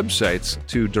have websites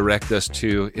to direct us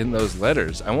to in those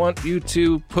letters. I want you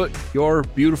to put your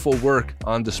beautiful work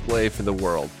on display for the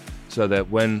world so that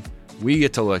when we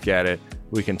get to look at it,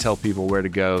 we can tell people where to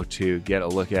go to get a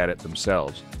look at it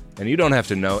themselves. And you don't have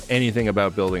to know anything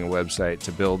about building a website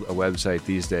to build a website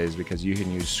these days because you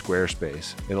can use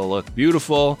Squarespace. It'll look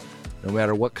beautiful no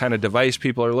matter what kind of device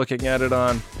people are looking at it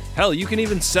on. Hell, you can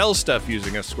even sell stuff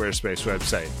using a Squarespace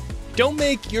website. Don't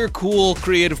make your cool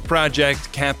creative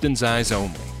project Captain's Eyes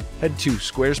only. Head to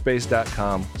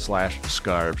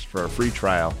squarespace.com/scarves for a free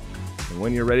trial. And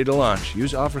when you're ready to launch,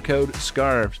 use offer code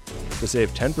SCARVES to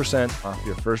save 10% off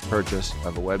your first purchase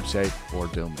of a website or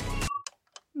domain.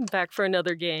 Back for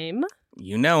another game.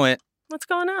 You know it. What's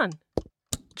going on?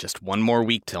 Just one more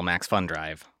week till Max Fun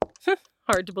Drive.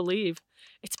 Hard to believe.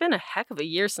 It's been a heck of a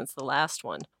year since the last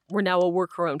one. We're now a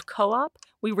worker-owned co-op.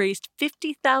 We raised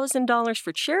 $50,000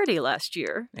 for charity last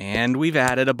year. And we've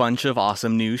added a bunch of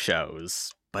awesome new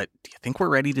shows. But do you think we're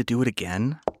ready to do it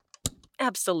again?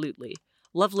 Absolutely.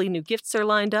 Lovely new gifts are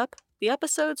lined up. The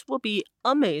episodes will be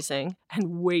amazing.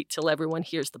 And wait till everyone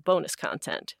hears the bonus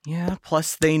content. Yeah,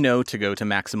 plus they know to go to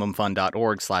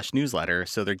MaximumFun.org/newsletter,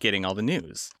 so they're getting all the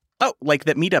news. Oh, like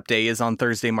that Meetup Day is on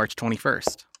Thursday, March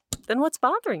 21st. Then what's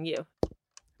bothering you?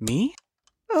 Me?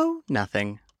 Oh,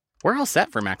 nothing. We're all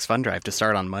set for Max Fun Drive to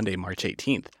start on Monday, March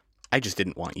 18th. I just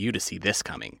didn't want you to see this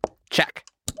coming. Check.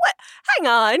 What? Hang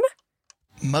on.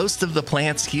 Most of the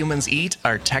plants humans eat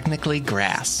are technically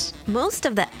grass. Most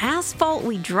of the asphalt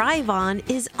we drive on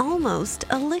is almost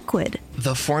a liquid.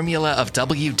 The formula of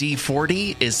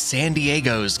WD-40 is San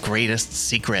Diego's greatest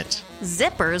secret.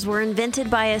 Zippers were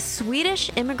invented by a Swedish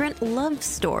immigrant love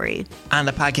story. On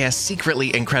the podcast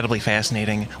Secretly Incredibly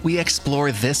Fascinating, we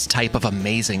explore this type of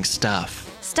amazing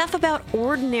stuff. Stuff about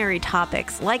ordinary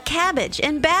topics like cabbage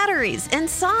and batteries and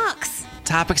socks.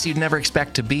 Topics you'd never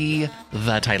expect to be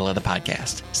the title of the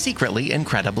podcast. Secretly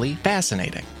Incredibly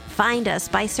Fascinating. Find us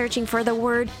by searching for the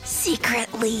word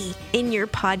secretly in your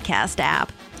podcast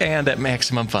app. And at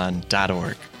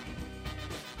MaximumFun.org.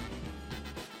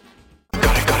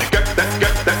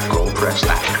 Gold press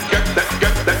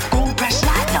platinum. Gold press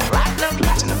platinum.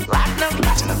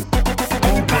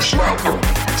 Gold press platinum.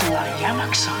 That's a lot of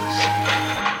yamak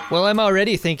sauce. Well, I'm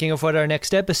already thinking of what our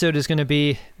next episode is going to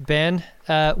be, Ben.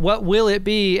 What will it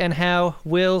be, and how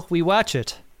will we watch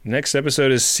it? Next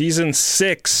episode is Season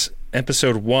 6,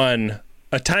 Episode 1,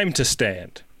 A Time to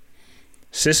Stand.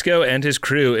 Sisko and his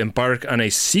crew embark on a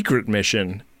secret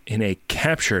mission in a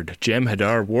captured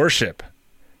Jem'Hadar warship.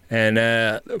 And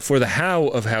for the how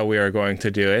of how we are going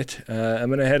to do it, I'm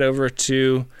going to head over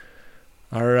to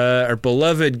our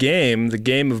beloved game, the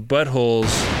game of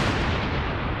buttholes,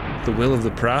 The Will of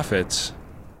the Prophets.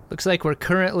 Looks like we're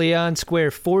currently on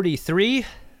square 43,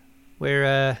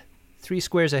 where 3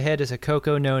 squares ahead is a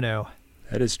Coco no-no.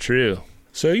 That is true.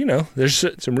 So, there's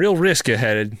some real risk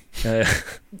ahead. I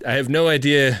have no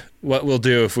idea what we'll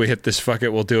do if we hit this fuck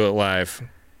it, we'll do it live.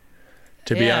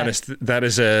 To be honest, that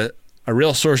is a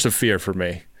real source of fear for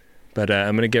me. But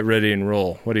I'm going to get ready and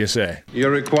roll. What do you say?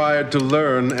 You're required to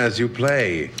learn as you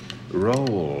play.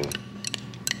 Roll.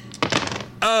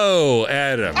 Oh,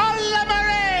 Adam.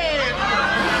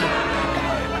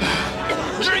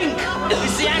 Drink!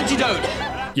 It's the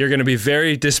antidote! You're going to be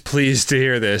very displeased to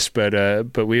hear this,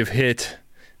 but we have hit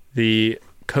the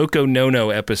Coco No-No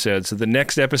episode. So the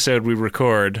next episode we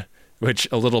record, which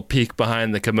a little peek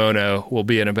behind the kimono will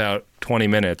be in about 20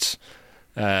 minutes,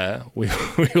 we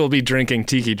will be drinking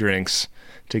tiki drinks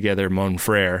together, mon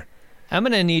frere. I'm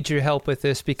going to need your help with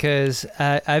this because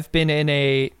I've been in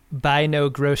a buy no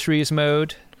groceries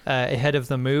mode ahead of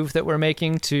the move that we're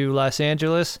making to Los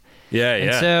Angeles. Yeah.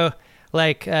 And so,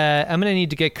 I'm going to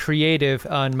need to get creative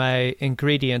on my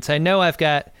ingredients. I know I've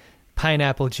got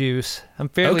pineapple juice. I'm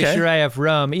fairly sure I have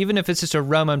rum. Even if it's just a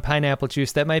rum on pineapple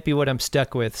juice, that might be what I'm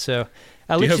stuck with. So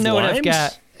I'll let you know what I've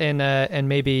got, and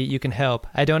maybe you can help.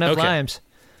 I don't have limes.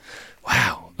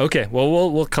 Wow. Okay.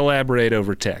 Well, we'll collaborate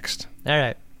over text. All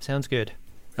right. Sounds good.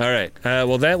 All right.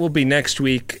 Well, that will be next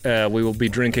week. We will be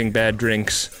drinking bad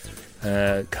drinks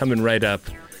coming right up.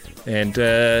 And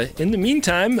in the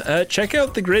meantime, check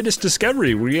out The Greatest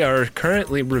Discovery. We are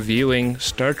currently reviewing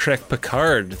Star Trek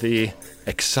Picard, the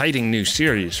exciting new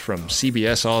series from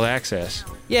CBS All Access.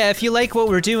 Yeah, if you like what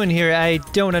we're doing here, I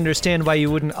don't understand why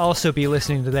you wouldn't also be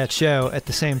listening to that show at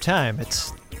the same time.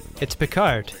 It's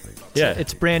Picard.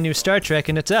 It's brand new Star Trek,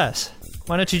 and it's us.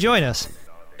 Why don't you join us?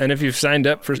 And if you've signed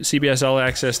up for CBS All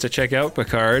Access to check out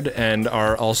Picard and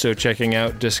are also checking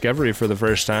out Discovery for the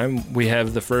first time, we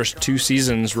have the first 2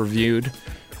 seasons reviewed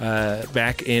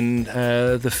back in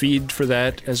the feed for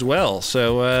that as well.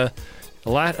 So a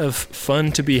lot of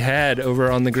fun to be had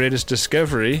over on The Greatest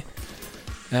Discovery.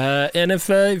 And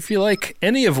if you like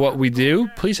any of what we do,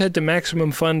 please head to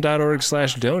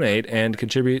MaximumFun.org/donate and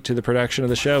contribute to the production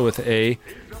of the show with a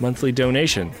monthly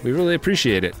donation. We really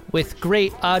appreciate it. With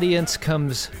great audience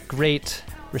comes great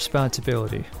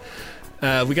responsibility.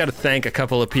 We got to thank a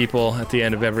couple of people at the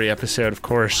end of every episode. Of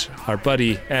course, our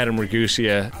buddy Adam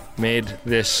Ragusia made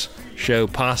this show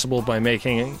possible by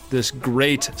making this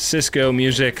great Sisko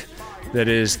music that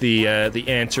is the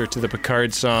answer to the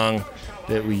Picard song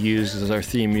that we use as our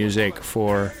theme music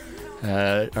for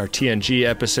our TNG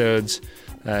episodes.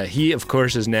 He, of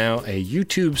course, is now a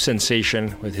YouTube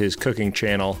sensation with his cooking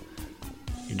channel.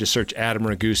 You just search Adam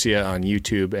Ragusia on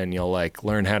YouTube and you'll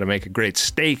learn how to make a great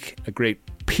steak, a great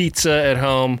pizza at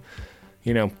home.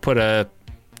 Put a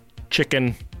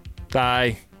chicken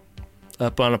thigh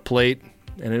up on a plate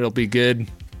and it'll be good.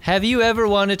 Have you ever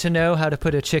wanted to know how to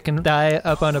put a chicken thigh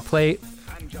up on a plate?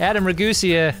 Adam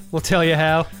Ragusia will tell you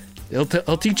how. He'll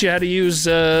teach you how to use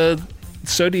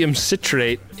sodium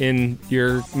citrate in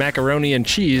your macaroni and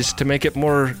cheese to make it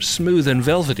more smooth and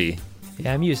velvety.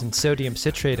 Yeah, I'm using sodium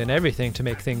citrate in everything to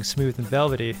make things smooth and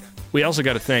velvety. We also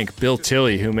got to thank Bill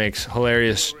Tilley, who makes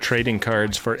hilarious trading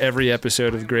cards for every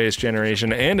episode of The Greatest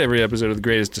Generation and every episode of The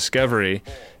Greatest Discovery.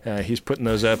 He's putting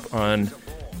those up on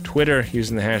Twitter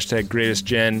using the hashtag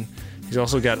GreatestGen. He's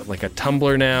also got like a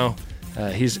Tumblr now.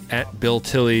 He's at Bill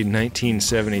Tilley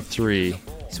 1973.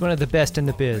 He's one of the best in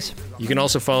the biz. You can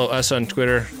also follow us on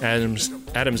Twitter.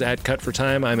 Adam's at Cut for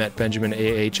Time. I'm at Benjamin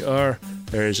AHR.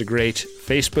 There is a great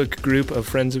Facebook group of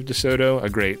Friends of DeSoto, a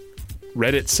great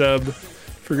Reddit sub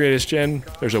for Greatest Gen.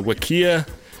 There's a Wikia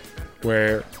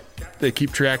where they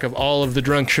keep track of all of the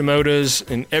drunk Shimodas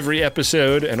in every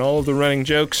episode and all of the running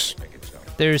jokes.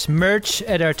 There's merch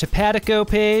at our Topatico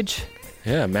page.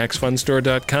 Yeah,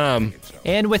 maxfunstore.com.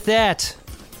 And with that,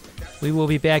 we will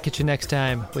be back at you next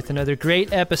time with another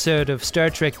great episode of Star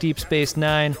Trek Deep Space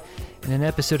Nine and an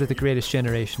episode of The Greatest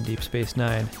Generation Deep Space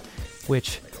Nine,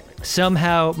 which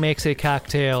somehow makes a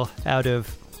cocktail out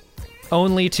of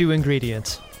only 2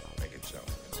 ingredients.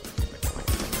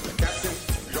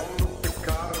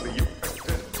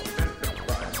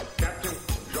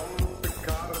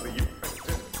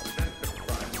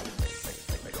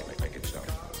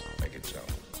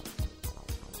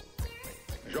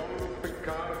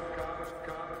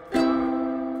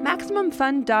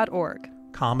 MaximumFun.org.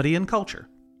 Comedy and culture.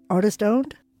 Artist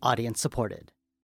owned. Audience supported.